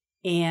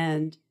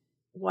 And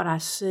what I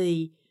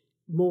see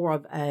more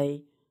of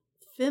a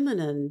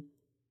feminine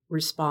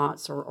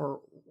response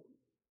or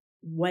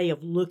way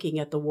of looking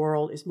at the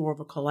world is more of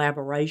a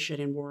collaboration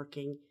and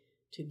working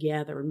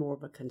together and more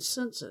of a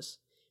consensus,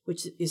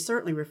 which is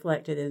certainly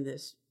reflected in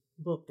this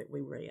book that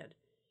we read.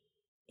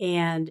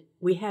 And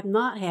we have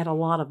not had a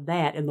lot of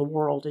that in the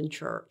world and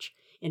church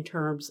in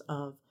terms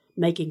of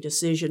making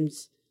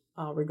decisions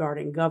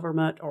regarding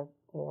government or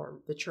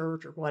the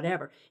church or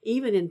whatever.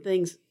 Even in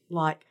things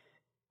like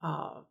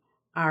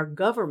our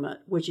government,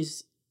 which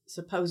is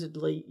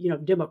supposedly,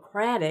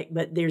 democratic,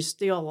 but there's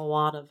still a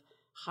lot of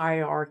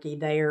hierarchy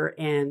there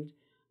and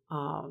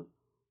a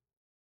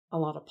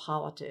lot of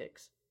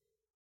politics.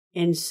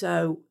 And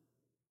so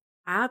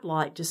I'd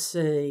like to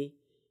see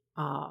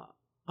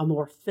a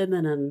more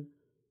feminine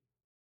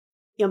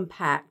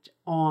impact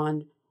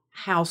on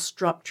how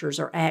structures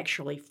are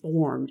actually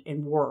formed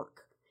and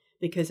work,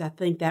 because I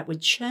think that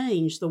would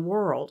change the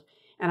world.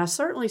 And I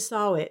certainly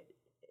saw it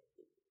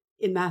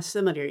in my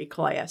seminary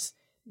class.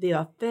 The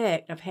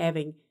effect of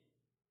having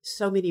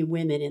so many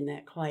women in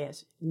that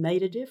class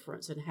made a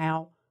difference in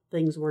how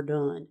things were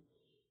done.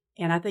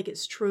 And I think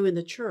it's true in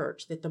the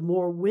church that the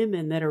more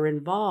women that are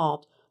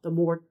involved, the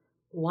more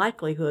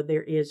likelihood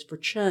there is for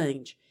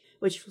change,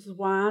 which is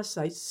why I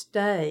say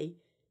stay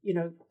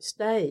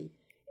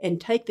and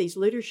take these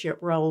leadership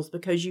roles,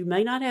 because you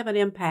may not have an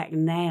impact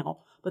now,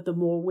 but the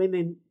more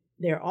women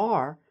there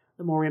are,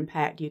 the more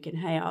impact you can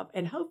have.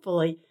 And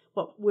hopefully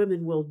what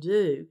women will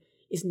do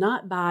is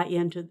not buy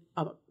into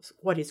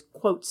what is,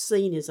 quote,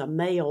 seen as a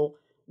male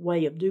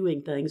way of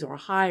doing things or a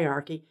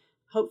hierarchy.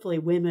 Hopefully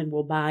women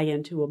will buy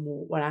into a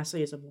more, what I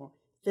see as a more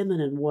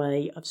feminine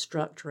way of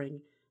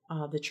structuring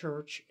the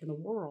church and the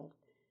world.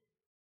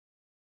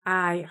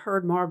 I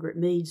heard Margaret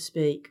Mead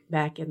speak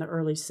back in the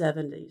early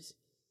 70s,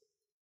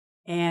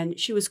 and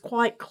she was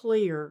quite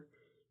clear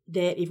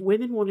that if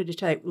women wanted to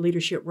take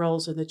leadership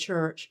roles in the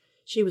church,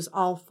 she was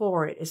all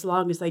for it, as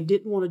long as they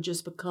didn't want to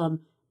just become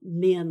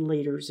men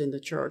leaders in the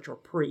church or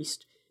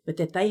priests, but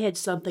that they had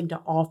something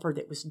to offer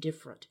that was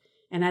different.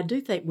 And I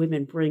do think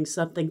women bring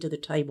something to the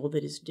table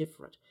that is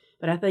different.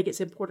 But I think it's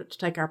important to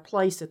take our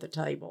place at the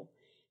table.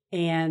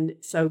 And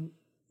so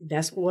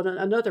that's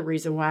another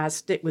reason why I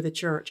stick with the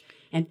church.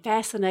 And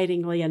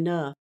fascinatingly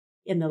enough,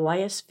 in the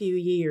last few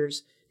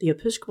years, the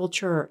Episcopal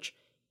Church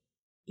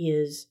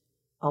is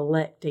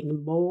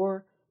electing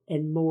more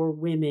and more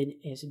women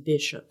as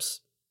bishops.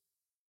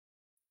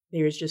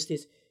 There's just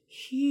this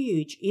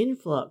huge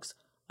influx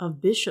of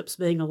bishops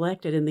being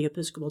elected in the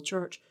Episcopal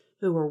Church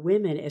who are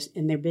women,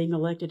 and they're being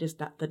elected as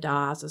the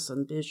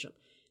diocesan bishop.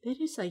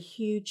 That is a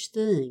huge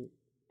thing.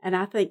 And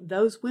I think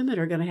those women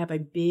are going to have a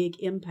big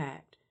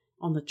impact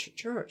on the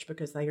church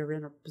because they are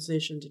in a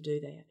position to do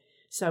that.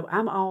 So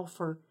I'm all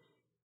for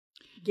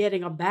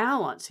getting a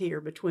balance here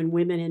between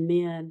women and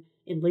men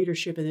in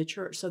leadership in the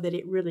church so that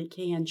it really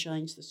can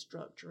change the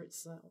structure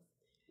itself,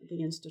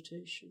 the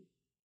institution.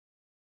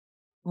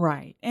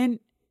 Right. And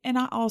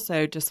I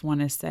also just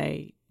want to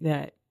say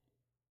that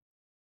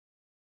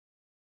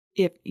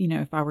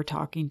if I were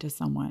talking to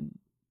someone,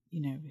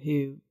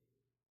 who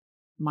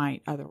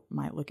might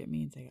look at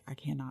me and say, I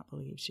cannot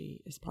believe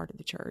she is part of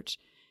the church.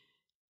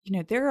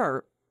 There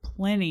are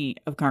plenty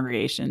of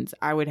congregations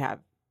I would have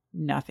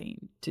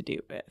nothing to do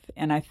with.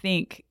 And I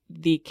think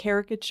the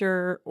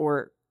caricature,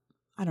 or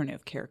I don't know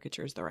if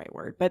caricature is the right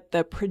word, but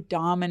the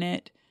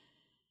predominant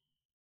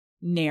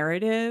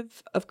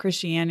narrative of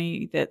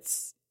Christianity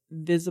that's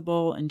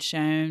visible and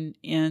shown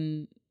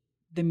in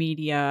the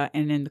media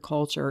and in the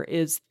culture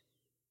is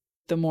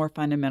the more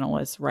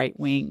fundamentalist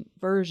right-wing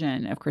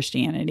version of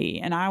Christianity.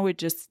 And I would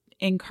just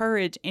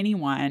encourage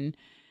anyone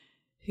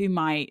who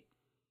might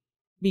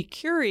be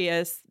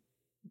curious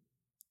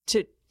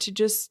to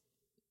just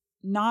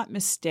not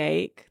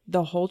mistake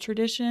the whole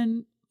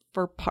tradition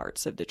for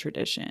parts of the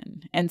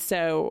tradition. And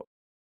so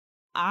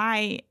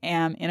I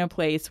am in a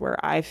place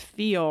where I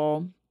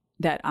feel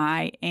that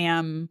I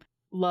am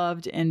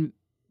loved and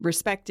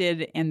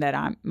respected, and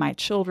that my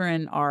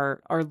children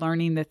are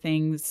learning the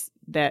things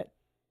that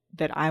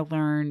I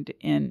learned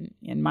in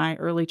my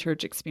early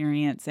church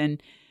experience.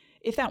 And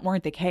if that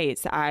weren't the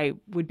case, I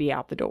would be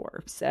out the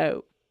door.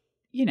 So,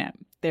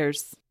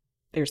 there's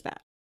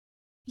that.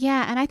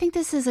 Yeah, and I think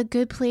this is a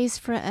good place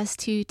for us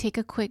to take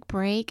a quick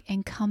break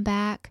and come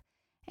back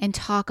and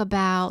talk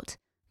about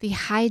the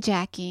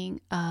hijacking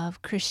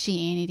of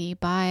Christianity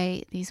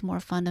by these more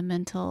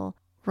fundamental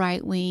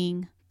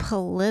right-wing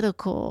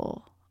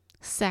political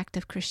sect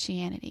of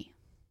Christianity.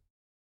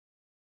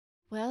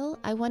 Well,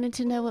 I wanted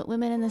to know what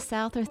women in the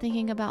South are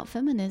thinking about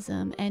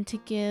feminism and to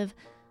give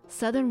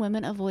Southern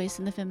women a voice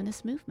in the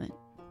feminist movement.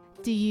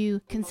 Do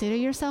you consider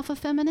yourself a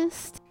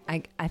feminist?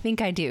 I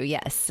think I do,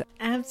 yes.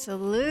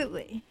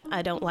 Absolutely.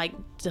 I don't like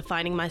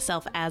defining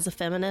myself as a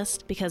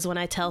feminist because when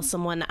I tell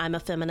someone I'm a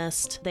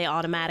feminist, they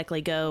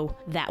automatically go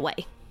that way.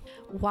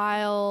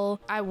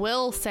 While I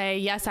will say,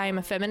 yes, I am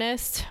a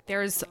feminist,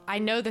 I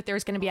know that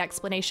there's going to be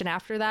explanation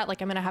after that.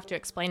 Like, I'm going to have to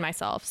explain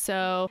myself.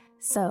 So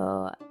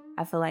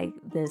I feel like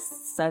this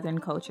Southern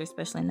culture,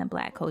 especially in the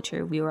Black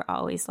culture, we were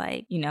always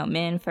like,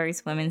 men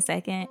first, women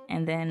second.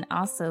 And then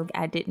also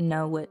I didn't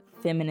know what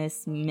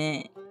feminist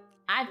meant.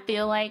 I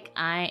feel like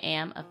I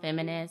am a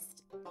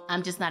feminist.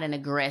 I'm just not an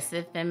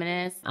aggressive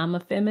feminist. I'm a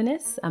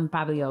feminist. I'm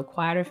probably a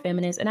quieter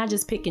feminist. And I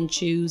just pick and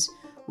choose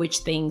which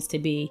things to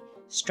be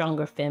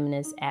stronger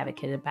feminist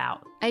advocate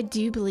about. I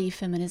do believe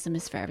feminism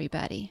is for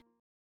everybody.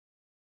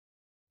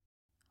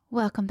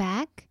 Welcome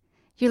back.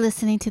 You're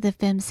listening to the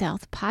Fem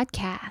South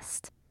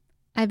podcast.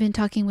 I've been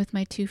talking with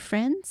my two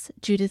friends,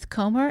 Judith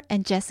Comer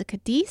and Jessica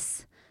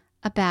Deese,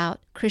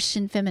 about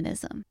Christian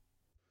feminism.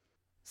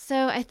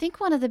 So I think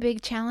one of the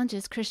big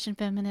challenges Christian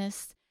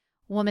feminists,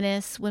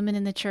 womanists, women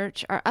in the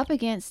church are up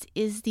against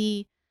is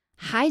the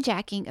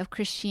hijacking of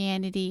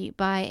Christianity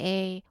by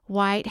a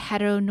white,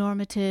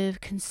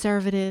 heteronormative,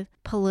 conservative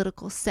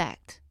political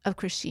sect of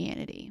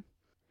Christianity.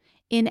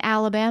 In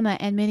Alabama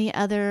and many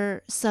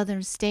other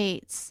southern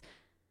states,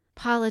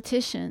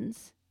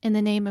 politicians, in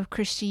the name of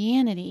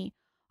Christianity,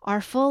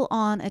 are full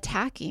on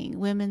attacking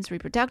women's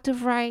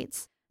reproductive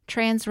rights,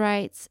 trans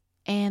rights,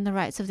 and the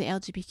rights of the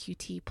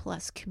LGBTQ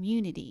plus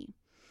community.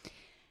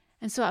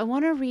 And so I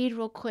want to read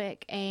real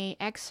quick an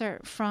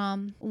excerpt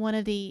from one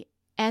of the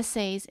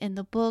essays in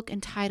the book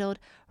entitled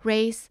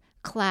Race,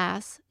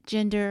 Class,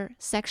 Gender,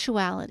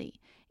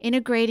 Sexuality,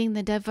 Integrating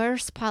the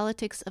Diverse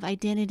Politics of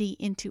Identity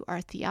into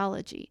Our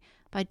Theology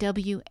by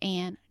W.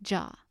 Ann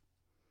Jaw.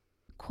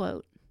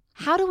 Quote,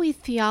 how do we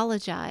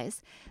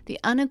theologize the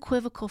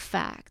unequivocal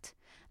fact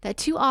that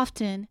too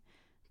often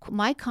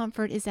my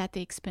comfort is at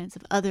the expense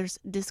of others'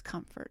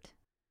 discomfort?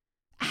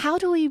 How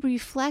do we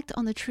reflect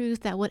on the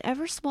truth that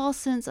whatever small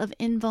sense of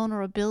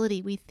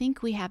invulnerability we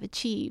think we have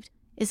achieved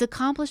is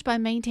accomplished by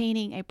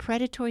maintaining a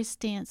predatory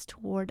stance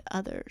toward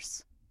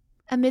others?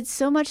 Amid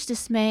so much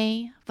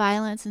dismay,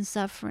 violence, and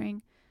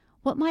suffering,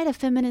 what might a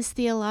feminist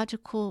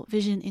theological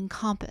vision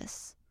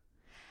encompass?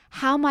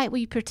 How might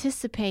we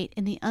participate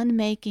in the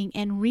unmaking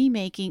and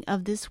remaking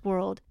of this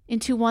world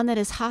into one that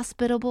is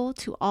hospitable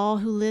to all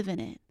who live in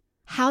it?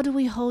 How do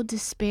we hold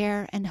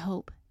despair and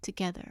hope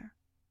together?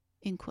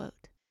 end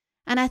quote.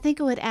 And I think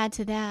I would add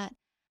to that,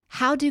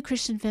 how do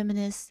Christian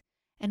feminists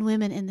and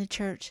women in the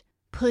church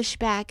push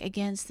back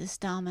against this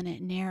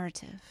dominant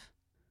narrative?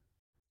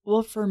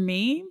 Well, for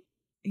me,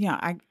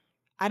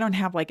 I don't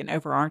have like an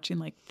overarching,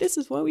 like, this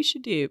is what we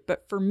should do.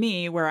 But for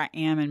me, where I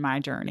am in my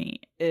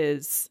journey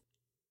is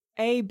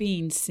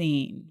being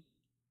seen.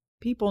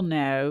 People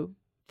know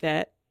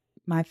that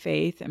my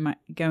faith and my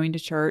going to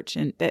church,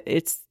 and that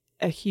it's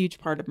a huge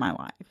part of my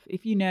life.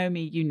 If you know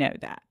me, you know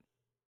that.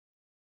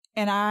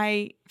 And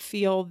I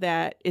feel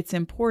that it's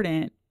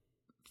important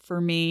for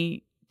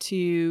me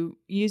to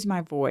use my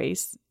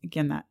voice.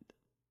 Again, that,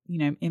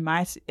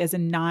 as a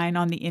 9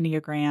 on the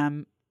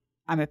Enneagram,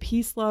 I'm a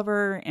peace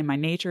lover, and my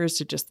nature is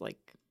to just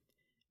like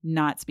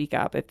not speak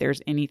up if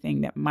there's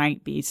anything that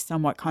might be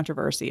somewhat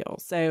controversial.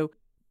 So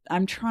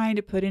I'm trying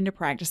to put into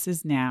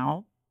practices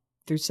now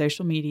through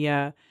social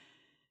media,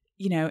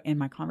 in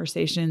my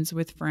conversations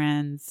with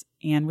friends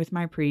and with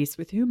my priests,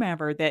 with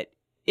whomever, that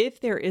if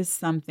there is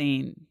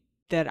something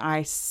that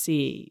I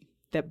see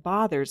that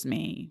bothers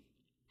me,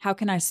 how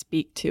can I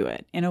speak to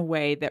it in a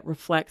way that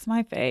reflects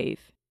my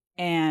faith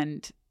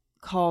and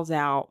calls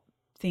out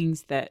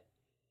things that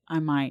I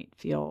might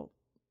feel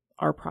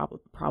are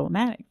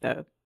problematic,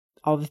 though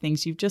all the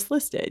things you've just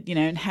listed,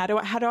 and how do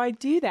I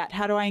do that?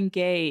 How do I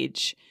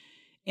engage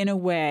in a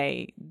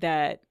way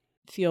that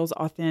feels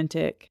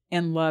authentic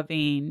and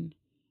loving,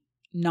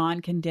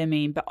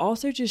 non-condemning, but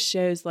also just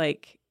shows,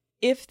 like,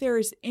 if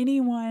there's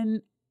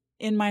anyone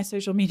in my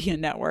social media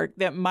network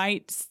that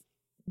might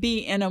be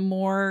in a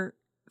more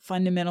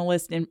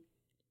fundamentalist in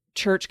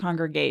church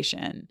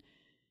congregation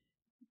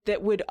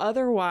that would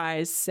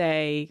otherwise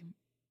say,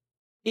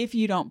 if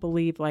you don't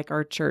believe like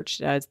our church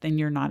does, then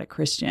you're not a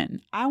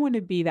Christian. I want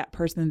to be that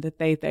person that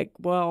they think,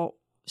 well,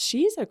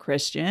 she's a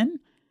Christian.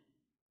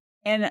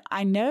 And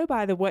I know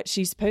by what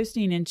she's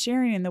posting and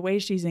sharing and the way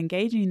she's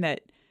engaging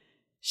that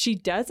she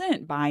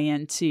doesn't buy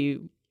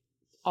into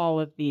all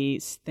of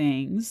these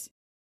things.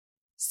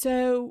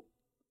 So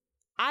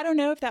I don't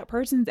know if that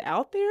person's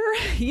out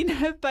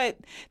there, but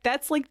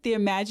that's like the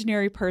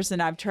imaginary person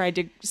I've tried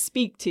to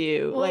speak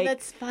to. Well,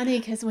 that's funny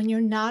because when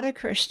you're not a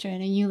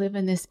Christian and you live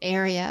in this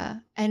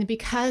area, and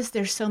because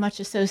there's so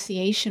much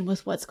association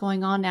with what's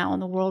going on now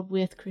in the world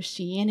with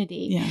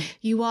Christianity,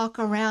 you walk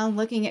around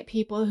looking at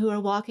people who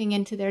are walking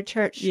into their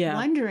church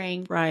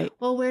wondering,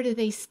 well, where do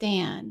they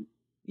stand?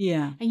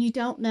 Yeah. And you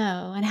don't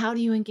know. And how do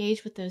you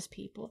engage with those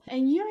people?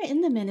 And you're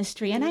in the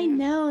ministry. And I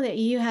know that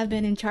you have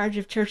been in charge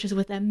of churches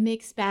with a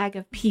mixed bag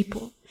of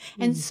people.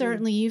 And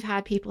certainly you've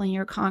had people in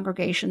your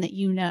congregation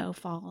that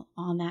fall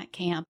on that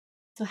camp.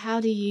 So how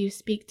do you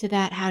speak to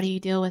that? How do you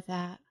deal with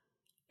that?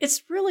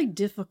 It's really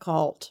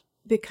difficult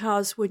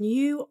because when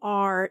you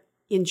are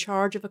in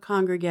charge of a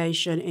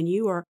congregation and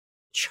you are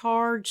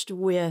charged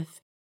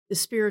with the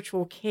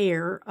spiritual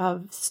care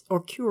of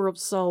or cure of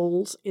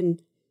souls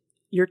in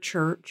your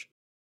church,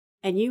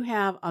 and you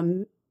have a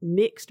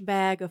mixed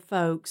bag of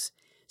folks,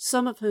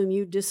 some of whom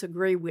you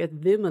disagree with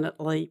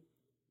vehemently,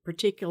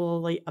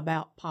 particularly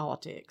about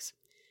politics,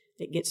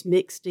 that gets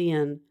mixed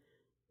in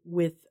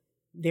with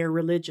their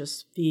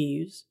religious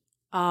views,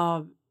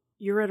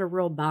 you're at a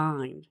real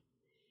bind.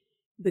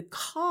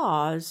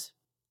 Because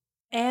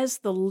as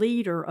the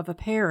leader of a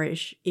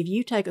parish, if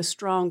you take a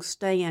strong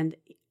stand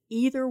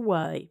either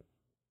way,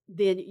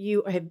 then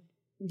you have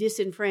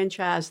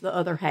disenfranchised the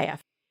other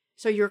half.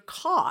 So you're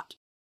caught.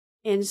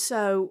 And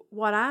so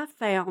what I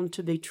found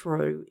to be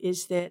true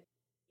is that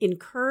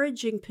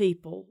encouraging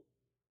people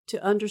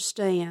to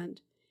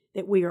understand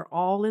that we are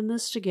all in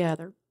this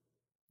together,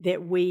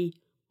 that we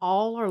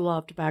all are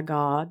loved by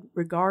God,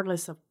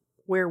 regardless of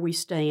where we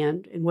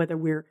stand and whether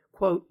we're,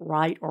 quote,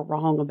 right or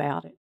wrong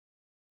about it,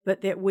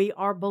 but that we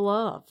are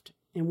beloved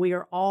and we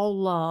are all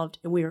loved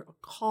and we are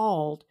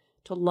called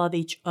to love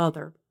each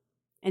other.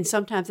 And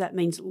sometimes that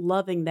means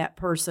loving that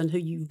person who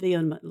you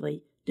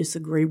vehemently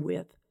disagree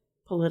with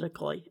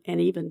politically,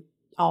 and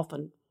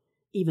often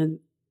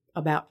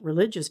about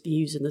religious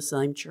views in the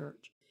same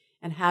church.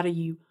 And how do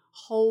you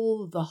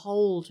hold the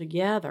whole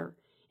together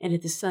and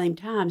at the same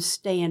time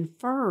stand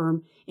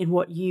firm in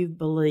what you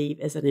believe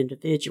as an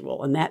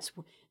individual? And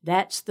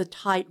that's the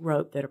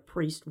tightrope that a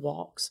priest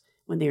walks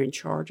when they're in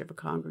charge of a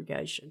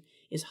congregation,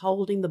 is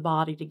holding the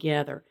body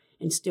together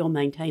and still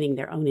maintaining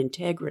their own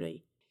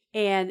integrity.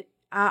 And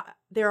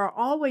there are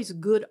always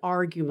good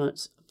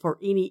arguments for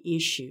any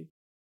issue.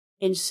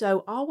 And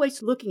so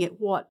always looking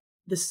at what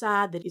the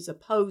side that is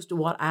opposed to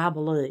what I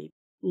believe,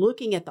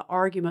 looking at the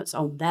arguments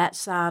on that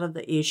side of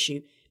the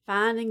issue,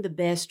 finding the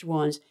best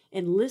ones,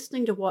 and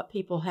listening to what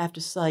people have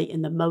to say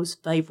in the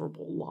most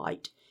favorable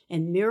light,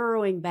 and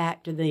mirroring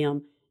back to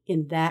them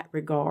in that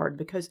regard,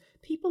 because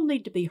people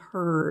need to be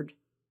heard.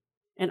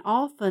 And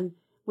often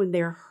when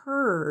they're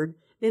heard,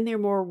 then they're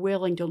more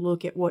willing to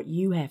look at what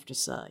you have to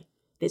say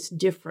that's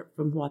different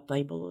from what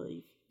they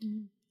believe.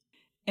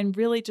 And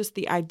really just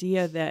the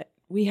idea that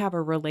we have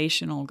a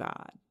relational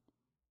God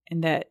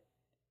and that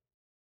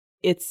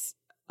it's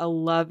a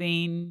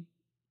loving,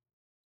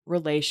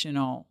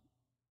 relational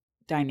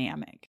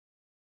dynamic.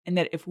 And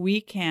that if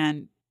we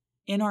can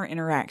in our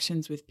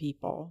interactions with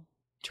people,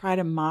 try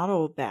to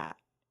model that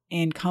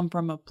and come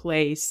from a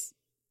place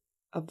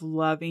of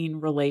loving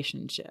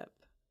relationship.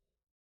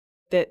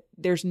 That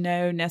there's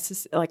no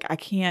like, I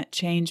can't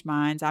change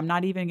minds. I'm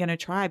not even going to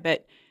try,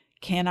 but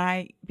can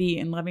I be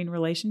in loving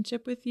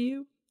relationship with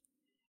you?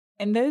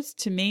 And those,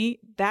 to me,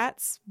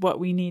 that's what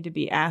we need to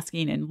be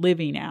asking and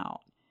living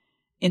out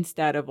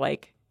instead of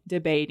like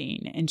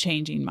debating and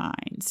changing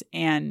minds.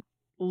 And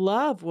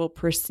love will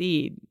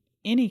precede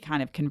any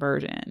kind of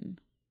conversion.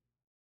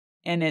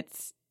 And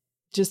it's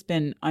just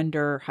been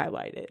under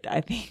highlighted,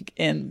 I think,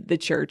 in the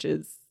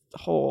church's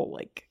whole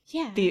like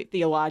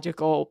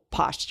theological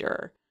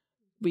posture.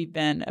 We've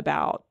been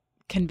about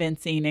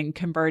convincing and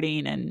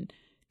converting and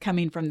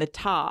coming from the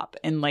top,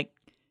 and like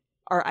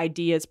our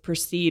ideas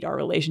precede our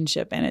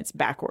relationship and it's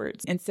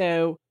backwards. And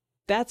so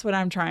that's what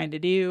I'm trying to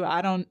do.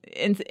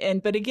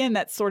 But again,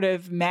 that's sort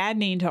of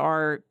maddening to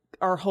our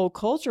whole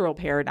cultural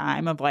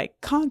paradigm of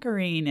like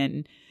conquering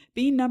and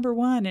being number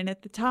one and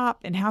at the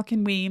top. And how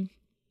can we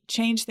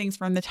change things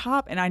from the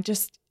top? And I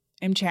just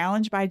am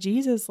challenged by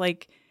Jesus.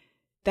 Like,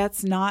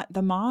 that's not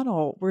the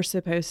model we're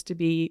supposed to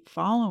be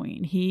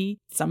following.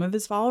 Some of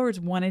his followers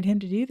wanted him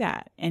to do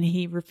that, and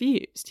he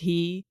refused.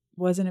 He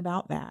wasn't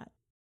about that.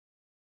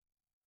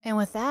 And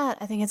with that,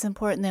 I think it's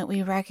important that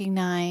we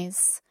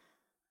recognize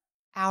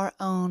our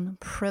own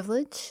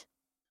privilege,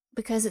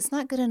 because it's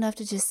not good enough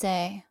to just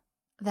say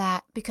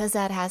that because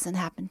that hasn't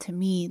happened to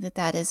me,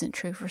 that isn't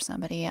true for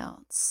somebody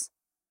else.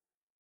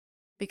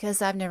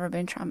 Because I've never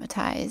been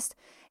traumatized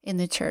in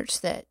the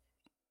church, that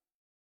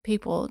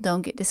people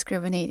don't get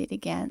discriminated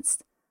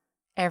against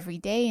every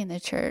day in the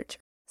church.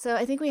 So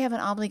I think we have an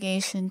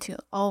obligation to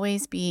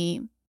always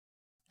be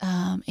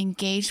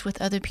engaged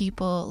with other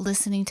people,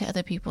 listening to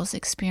other people's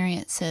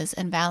experiences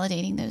and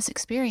validating those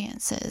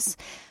experiences.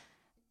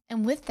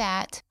 And with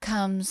that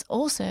comes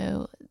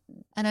also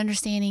an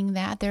understanding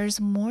that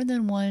there's more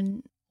than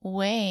one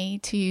way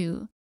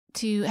to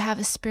have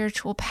a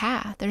spiritual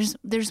path.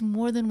 There's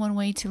more than one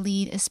way to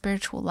lead a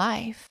spiritual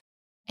life.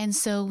 And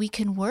so we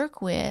can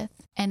work with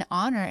and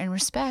honor and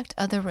respect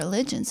other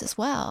religions as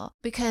well,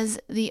 because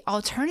the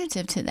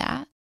alternative to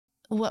that,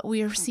 what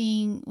we are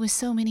seeing with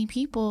so many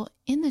people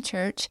in the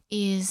church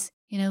is,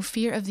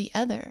 fear of the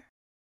other,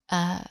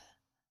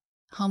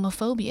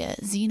 homophobia,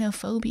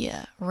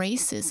 xenophobia,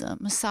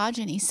 racism,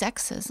 misogyny,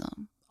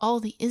 sexism, all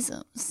the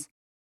isms.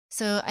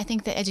 So I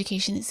think that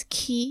education is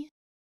key,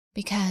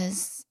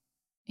 because,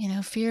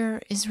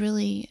 fear is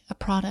really a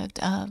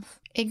product of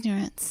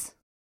ignorance.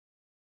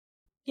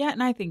 Yeah,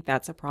 and I think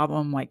that's a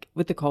problem, like,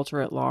 with the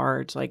culture at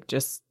large, like,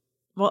 just,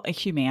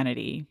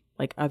 humanity,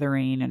 like,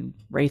 othering and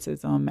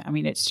racism. I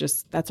mean, it's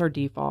just, that's our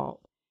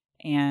default.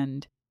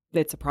 And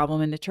it's a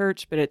problem in the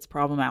church, but it's a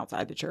problem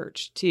outside the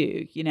church,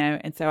 too,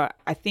 And so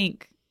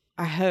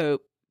I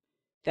hope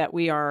that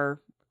we are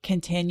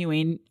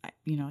continuing,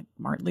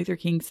 Martin Luther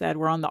King said,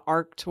 we're on the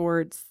arc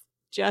towards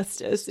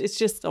justice. It's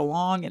just a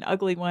long and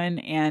ugly one.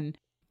 And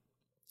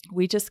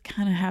we just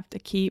kind of have to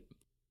keep,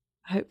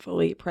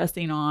 hopefully,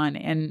 pressing on.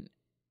 And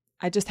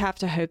I just have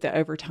to hope that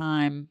over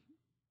time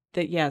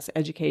that, yes,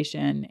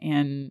 education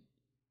and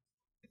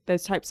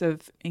those types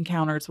of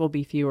encounters will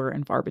be fewer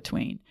and far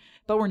between.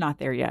 But we're not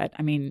there yet.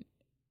 I mean,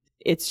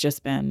 it's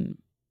just been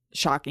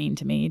shocking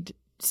to me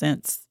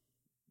since,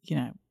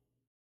 the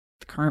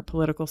current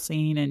political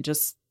scene, and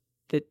just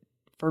that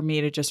for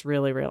me to just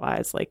really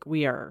realize, like,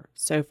 we are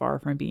so far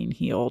from being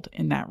healed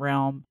in that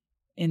realm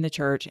in the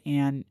church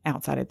and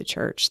outside of the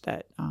church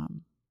that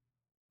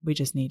we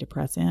just need to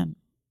press in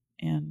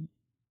and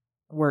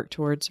work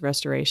towards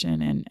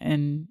restoration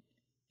and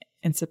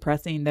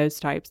suppressing those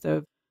types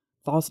of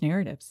false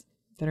narratives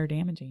that are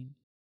damaging.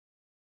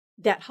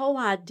 That whole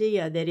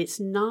idea that it's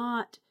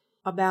not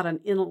about an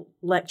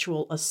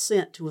intellectual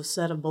assent to a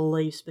set of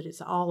beliefs, but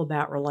it's all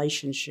about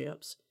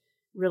relationships,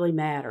 really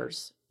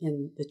matters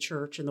in the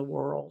church and the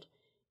world.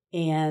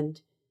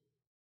 And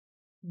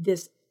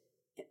this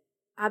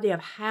idea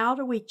of how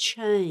do we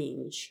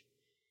change,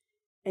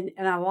 and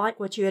I like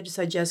what you had to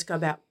say, Jessica,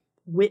 about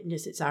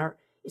witness. It's our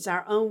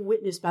own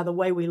witness by the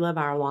way we live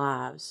our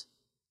lives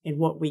and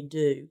what we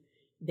do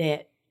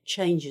that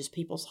changes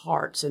people's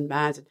hearts and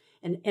minds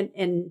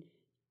and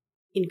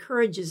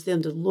encourages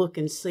them to look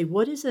and see,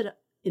 what is it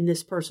in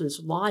this person's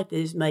life that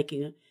is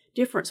making a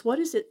difference? What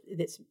is it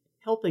that's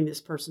helping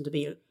this person to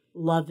be a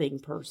loving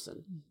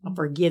person, a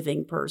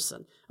forgiving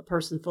person, a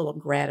person full of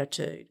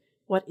gratitude?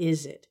 What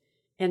is it?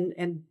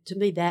 And to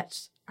me,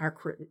 that's our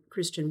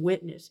Christian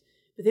witness.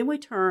 But then we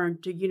turn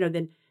to,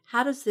 then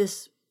how does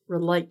this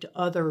relate to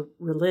other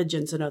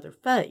religions and other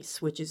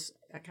faiths, which is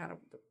a kind of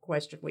the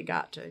question we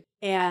got to.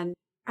 And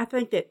I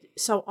think that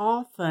so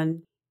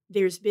often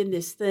there's been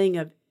this thing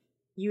of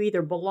you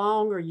either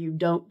belong or you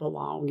don't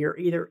belong. You're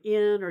either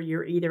in or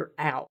you're either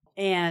out.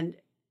 And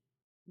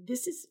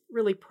this is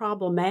really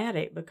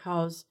problematic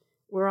because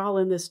we're all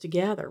in this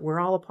together. We're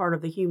all a part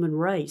of the human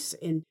race,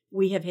 and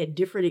we have had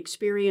different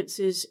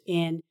experiences,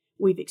 and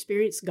we've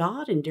experienced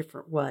God in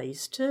different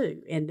ways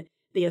too. And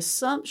the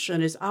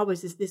assumption is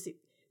always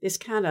this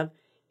kind of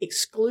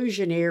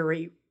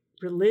exclusionary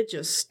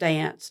religious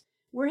stance,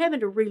 we're having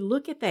to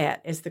relook at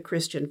that as the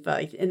Christian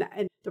faith.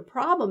 And the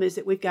problem is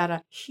that we've got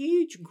a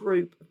huge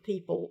group of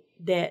people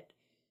that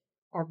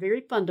are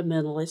very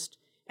fundamentalist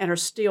and are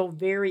still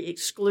very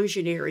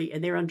exclusionary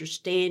in their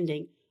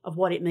understanding of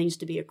what it means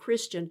to be a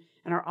Christian,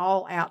 and are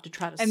all out to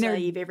try to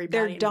save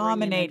everybody. They're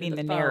dominating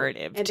the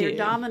narrative, and they're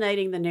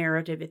dominating the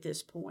narrative at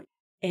this point.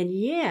 And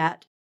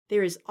yet,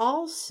 there is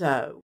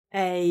also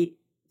a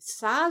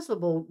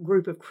sizable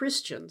group of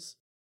Christians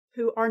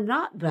who are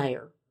not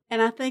there.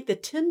 And I think the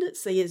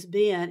tendency is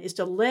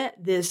to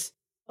let this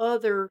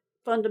other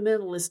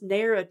fundamentalist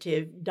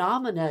narrative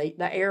dominate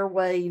the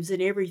airwaves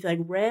and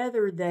everything,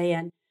 rather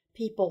than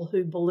people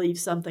who believe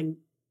something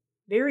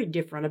very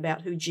different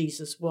about who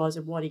Jesus was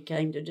and what he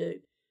came to do,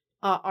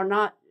 are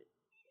not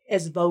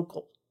as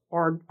vocal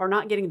or are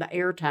not getting the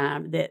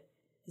airtime that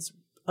this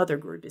other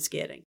group is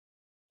getting.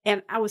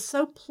 And I was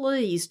so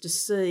pleased to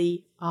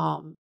see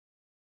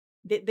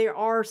that there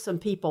are some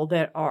people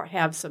that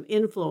have some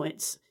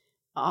influence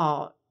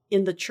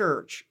in the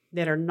church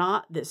that are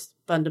not this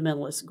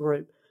fundamentalist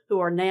group, who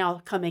are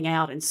now coming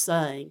out and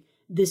saying,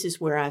 this is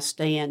where I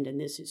stand and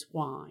this is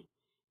why.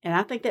 And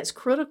I think that's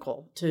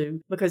critical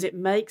too, because it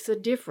makes a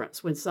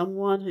difference when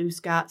someone who's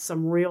got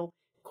some real,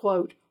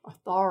 quote,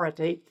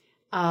 authority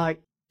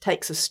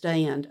takes a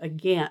stand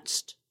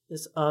against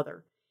this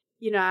other.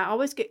 I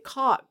always get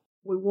caught.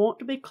 We want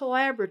to be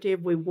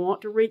collaborative. We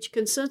want to reach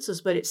consensus.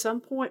 But at some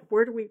point,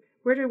 where do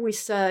we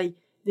say,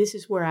 this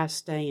is where I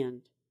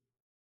stand?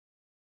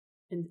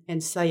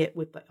 And say it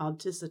with the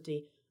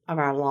authenticity of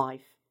our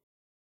life.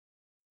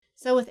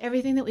 So with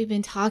everything that we've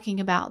been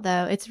talking about,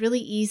 though, it's really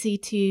easy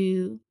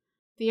to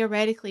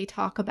theoretically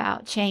talk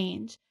about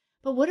change.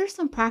 But what are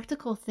some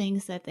practical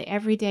things that the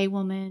everyday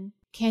woman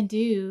can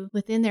do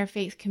within their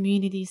faith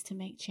communities to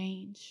make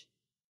change?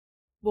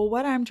 Well,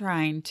 what I'm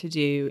trying to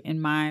do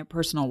in my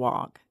personal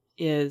walk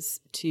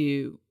is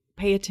to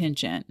pay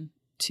attention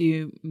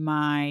to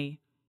my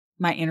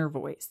inner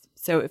voice.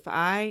 So if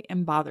I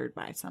am bothered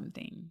by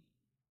something,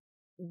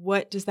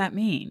 what does that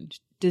mean?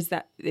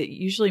 It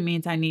usually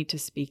means I need to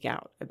speak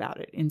out about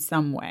it in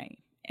some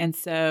way. And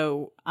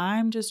so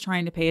I'm just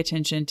trying to pay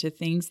attention to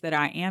things that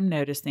I am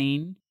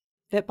noticing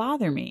that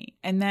bother me,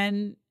 and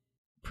then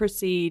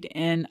proceed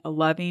in a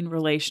loving,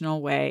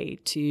 relational way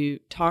to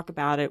talk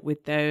about it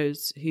with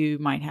those who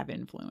might have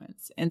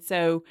influence. And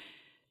so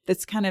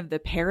that's kind of the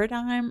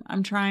paradigm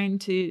I'm trying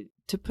to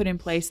put in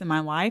place in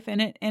my life.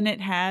 And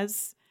it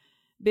has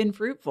been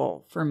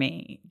fruitful for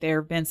me.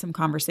 There have been some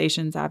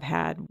conversations I've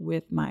had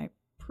with my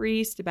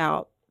priest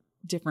about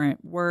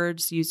different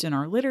words used in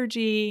our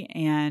liturgy,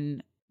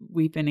 and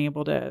we've been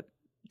able to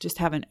just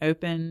have an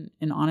open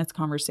and honest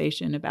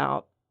conversation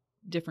about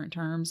different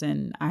terms.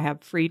 And I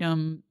have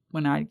freedom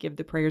when I give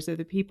the prayers of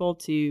the people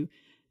to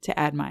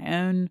add my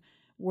own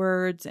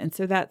words. And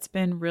so that's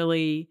been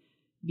really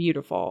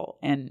beautiful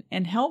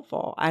and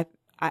helpful.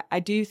 I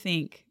do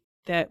think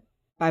that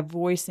by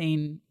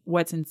voicing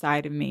what's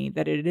inside of me,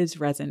 that it is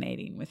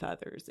resonating with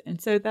others.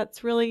 And so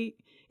that's really,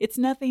 it's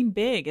nothing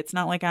big. It's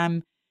not like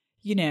I'm,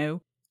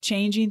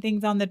 changing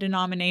things on the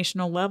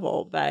denominational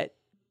level, but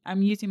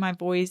I'm using my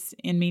voice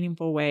in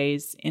meaningful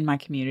ways in my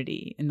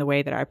community, in the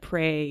way that I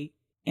pray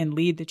and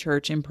lead the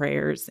church in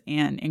prayers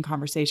and in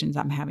conversations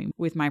I'm having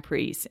with my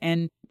priests.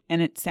 And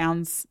it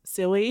sounds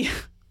silly,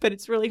 but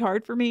it's really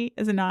hard for me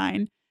as a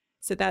 9.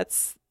 So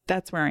that's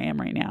where I am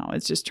right now,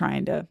 is just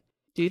trying to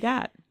do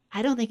that.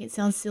 I don't think it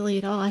sounds silly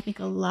at all. I think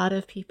a lot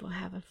of people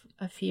have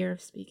a fear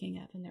of speaking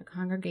up in their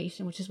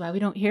congregation, which is why we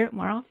don't hear it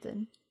more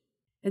often.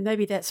 And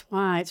maybe that's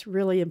why it's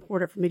really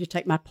important for me to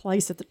take my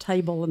place at the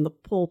table in the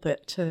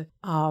pulpit to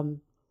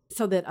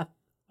so that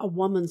a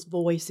woman's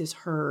voice is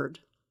heard.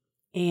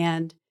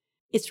 And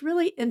it's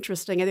really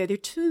interesting. There are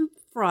 2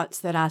 fronts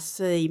that I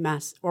see,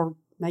 or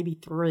maybe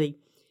 3,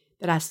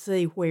 that I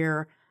see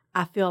where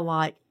I feel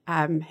like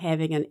I'm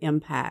having an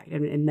impact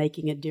and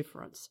making a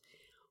difference.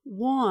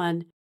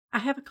 One, I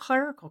have a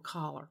clerical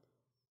collar.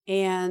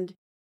 And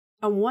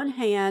on one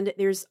hand,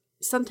 there's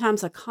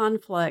sometimes a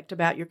conflict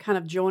about you're kind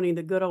of joining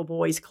the good old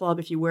boys club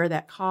if you wear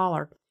that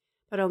collar.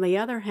 But on the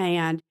other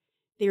hand,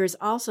 there is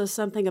also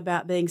something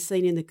about being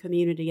seen in the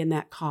community in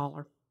that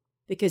collar,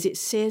 because it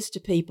says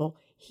to people,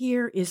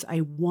 here is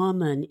a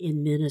woman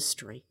in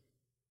ministry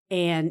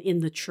and in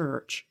the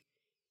church.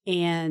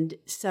 And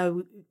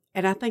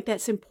I think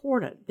that's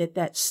important, that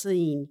that's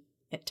seen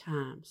at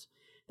times.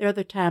 There are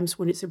other times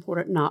when it's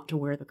important not to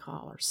wear the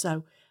collar.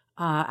 So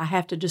I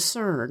have to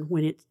discern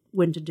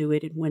when to do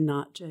it and when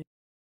not to.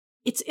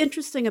 It's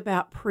interesting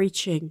about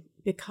preaching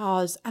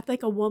because I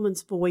think a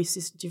woman's voice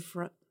is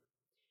different,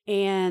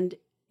 and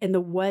the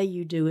way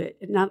you do it,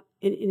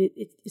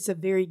 it's a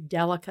very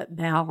delicate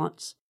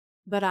balance.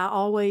 But I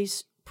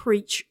always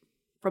preach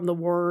from the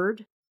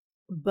Word,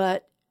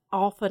 but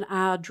often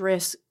I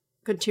address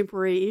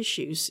contemporary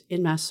issues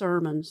in my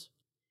sermons.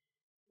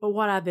 But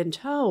what I've been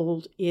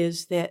told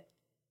is that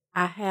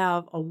I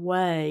have a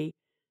way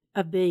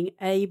of being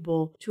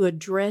able to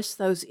address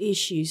those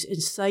issues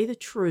and say the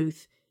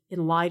truth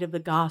in light of the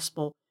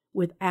gospel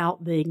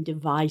without being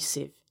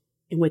divisive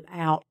and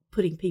without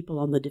putting people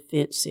on the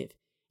defensive.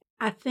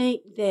 I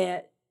think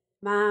that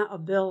my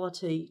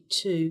ability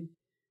to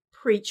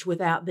preach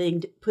without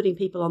putting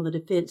people on the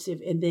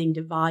defensive and being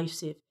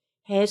divisive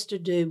has to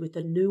do with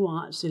the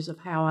nuances of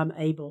how I'm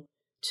able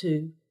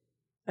to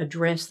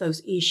address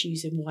those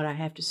issues and what I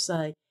have to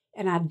say.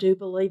 And I do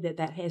believe that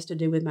that has to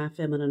do with my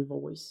feminine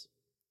voice.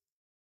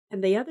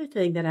 And the other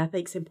thing that I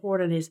think is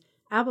important is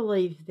I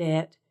believe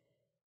that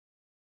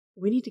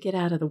we need to get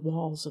out of the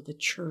walls of the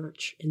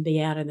church and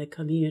be out in the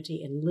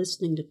community and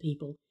listening to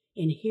people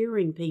and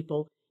hearing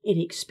people and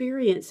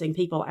experiencing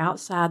people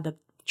outside the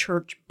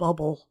church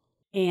bubble.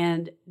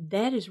 And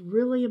that is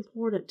really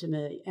important to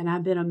me. And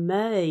I've been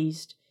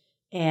amazed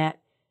at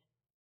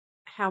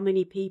how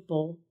many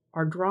people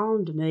are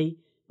drawn to me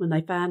when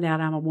they find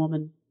out I'm a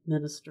woman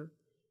minister.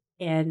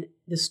 And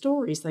the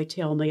stories they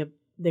tell me of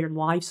their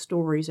life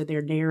stories and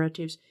their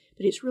narratives.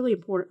 But it's really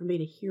important for me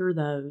to hear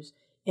those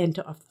and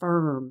to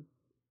affirm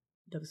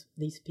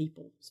these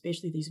people,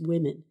 especially these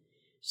women.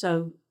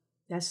 So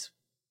that's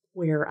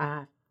where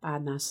I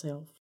find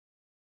myself.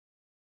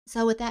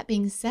 So with that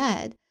being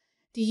said,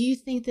 do you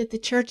think that the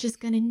church is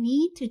going to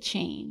need to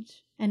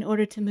change in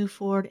order to move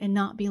forward and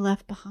not be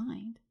left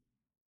behind?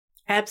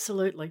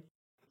 Absolutely.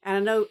 And I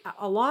know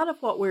a lot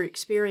of what we're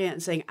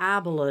experiencing, I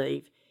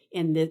believe,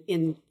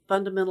 in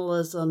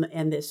fundamentalism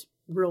and this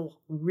real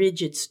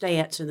rigid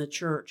stance in the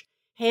church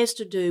has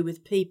to do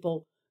with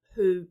people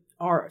who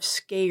are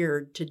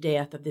scared to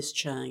death of this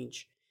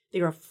change.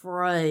 They're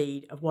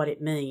afraid of what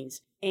it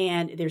means.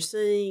 And they're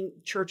seeing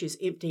churches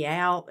empty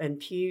out and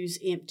pews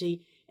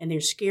empty, and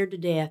they're scared to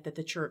death that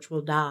the church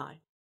will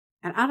die.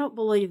 And I don't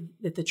believe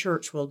that the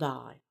church will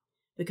die,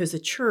 because the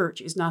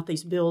church is not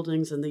these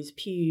buildings and these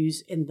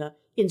pews and the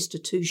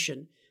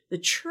institution. The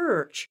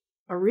church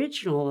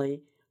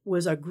originally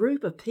was a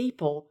group of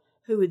people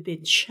who had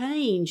been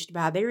changed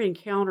by their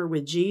encounter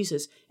with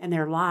Jesus and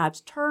their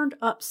lives turned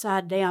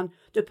upside down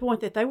to the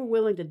point that they were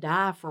willing to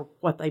die for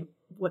what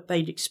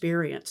they'd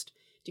experienced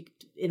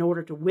in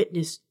order to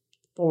witness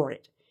for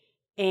it.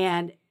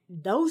 And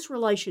those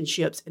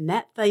relationships and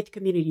that faith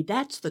community,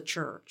 that's the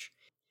church.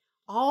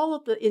 All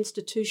of the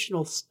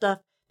institutional stuff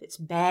that's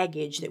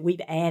baggage that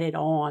we've added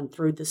on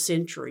through the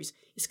centuries,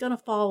 it's going to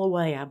fall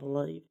away, I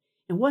believe.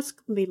 And what's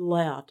going to be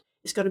left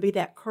is going to be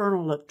that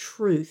kernel of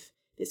truth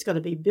that's going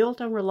to be built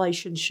on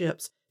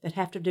relationships that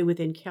have to do with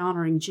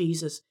encountering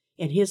Jesus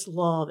and his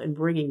love and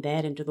bringing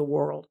that into the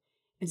world.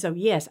 And so,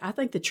 yes, I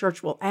think the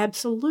church will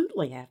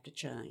absolutely have to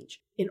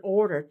change in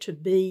order to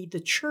be the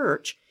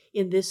church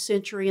in this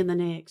century and the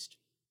next.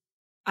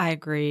 I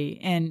agree.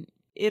 And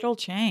it'll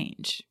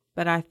change,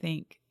 but I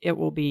think it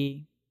will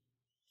be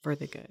for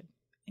the good.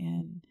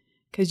 And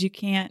because you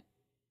can't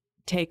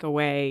take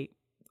away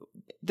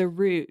the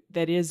root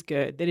that is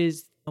good, that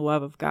is the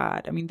love of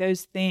God. I mean,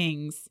 those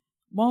things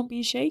won't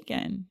be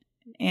shaken,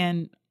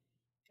 and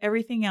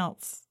everything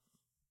else,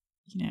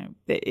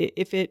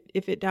 if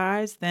it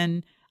dies,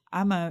 then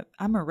I'm a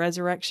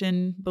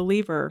resurrection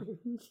believer.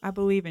 I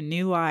believe in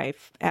new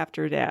life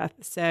after death.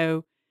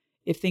 So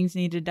if things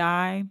need to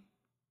die,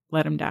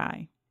 let them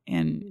die.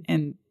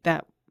 And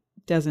that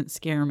doesn't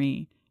scare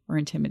me or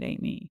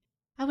intimidate me.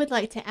 I would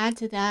like to add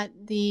to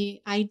that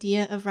the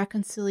idea of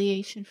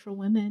reconciliation for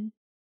women.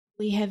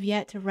 We have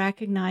yet to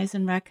recognize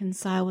and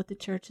reconcile what the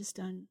church has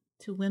done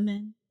to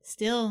women.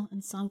 Still,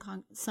 in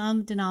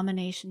some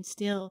denominations,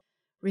 still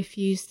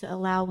refuse to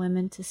allow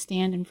women to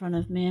stand in front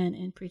of men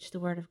and preach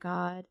the word of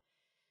God.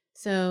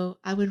 So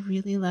I would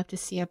really love to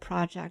see a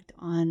project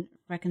on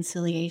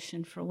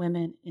reconciliation for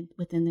women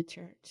within the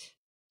church.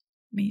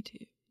 Me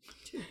too.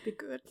 It'd be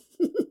good.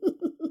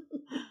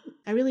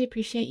 I really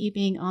appreciate you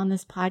being on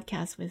this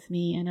podcast with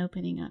me and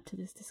opening up to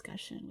this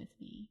discussion with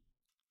me.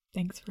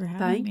 Thanks for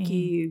having me. Thank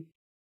you.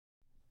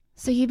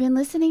 So you've been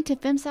listening to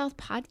FemSouth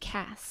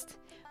Podcast.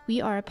 We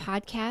are a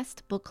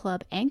podcast, book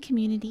club, and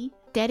community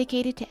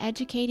dedicated to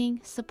educating,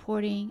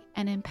 supporting,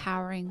 and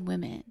empowering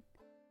women.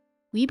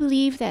 We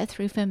believe that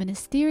through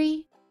feminist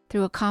theory,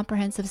 through a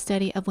comprehensive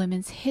study of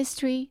women's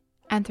history,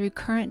 and through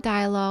current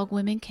dialogue,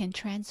 women can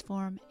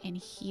transform and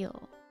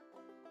heal.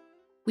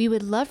 We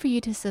would love for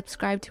you to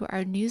subscribe to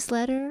our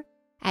newsletter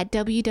at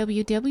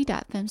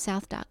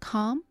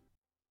www.femsouth.com.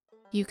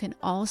 You can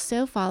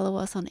also follow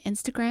us on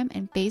Instagram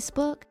and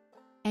Facebook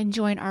and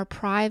join our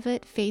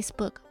private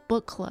Facebook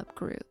book club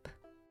group.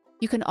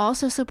 You can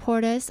also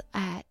support us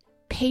at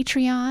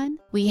Patreon.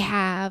 We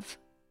have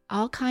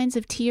all kinds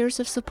of tiers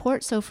of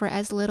support, so for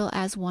as little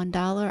as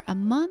 $1 a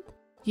month,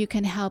 you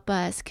can help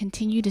us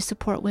continue to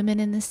support women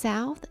in the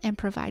South and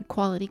provide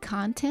quality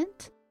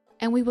content.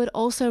 And we would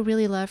also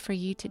really love for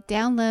you to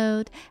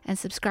download and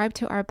subscribe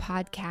to our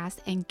podcast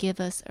and give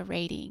us a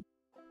rating.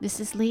 This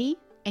is Lee,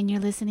 and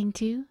you're listening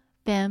to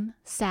Fem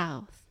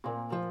South.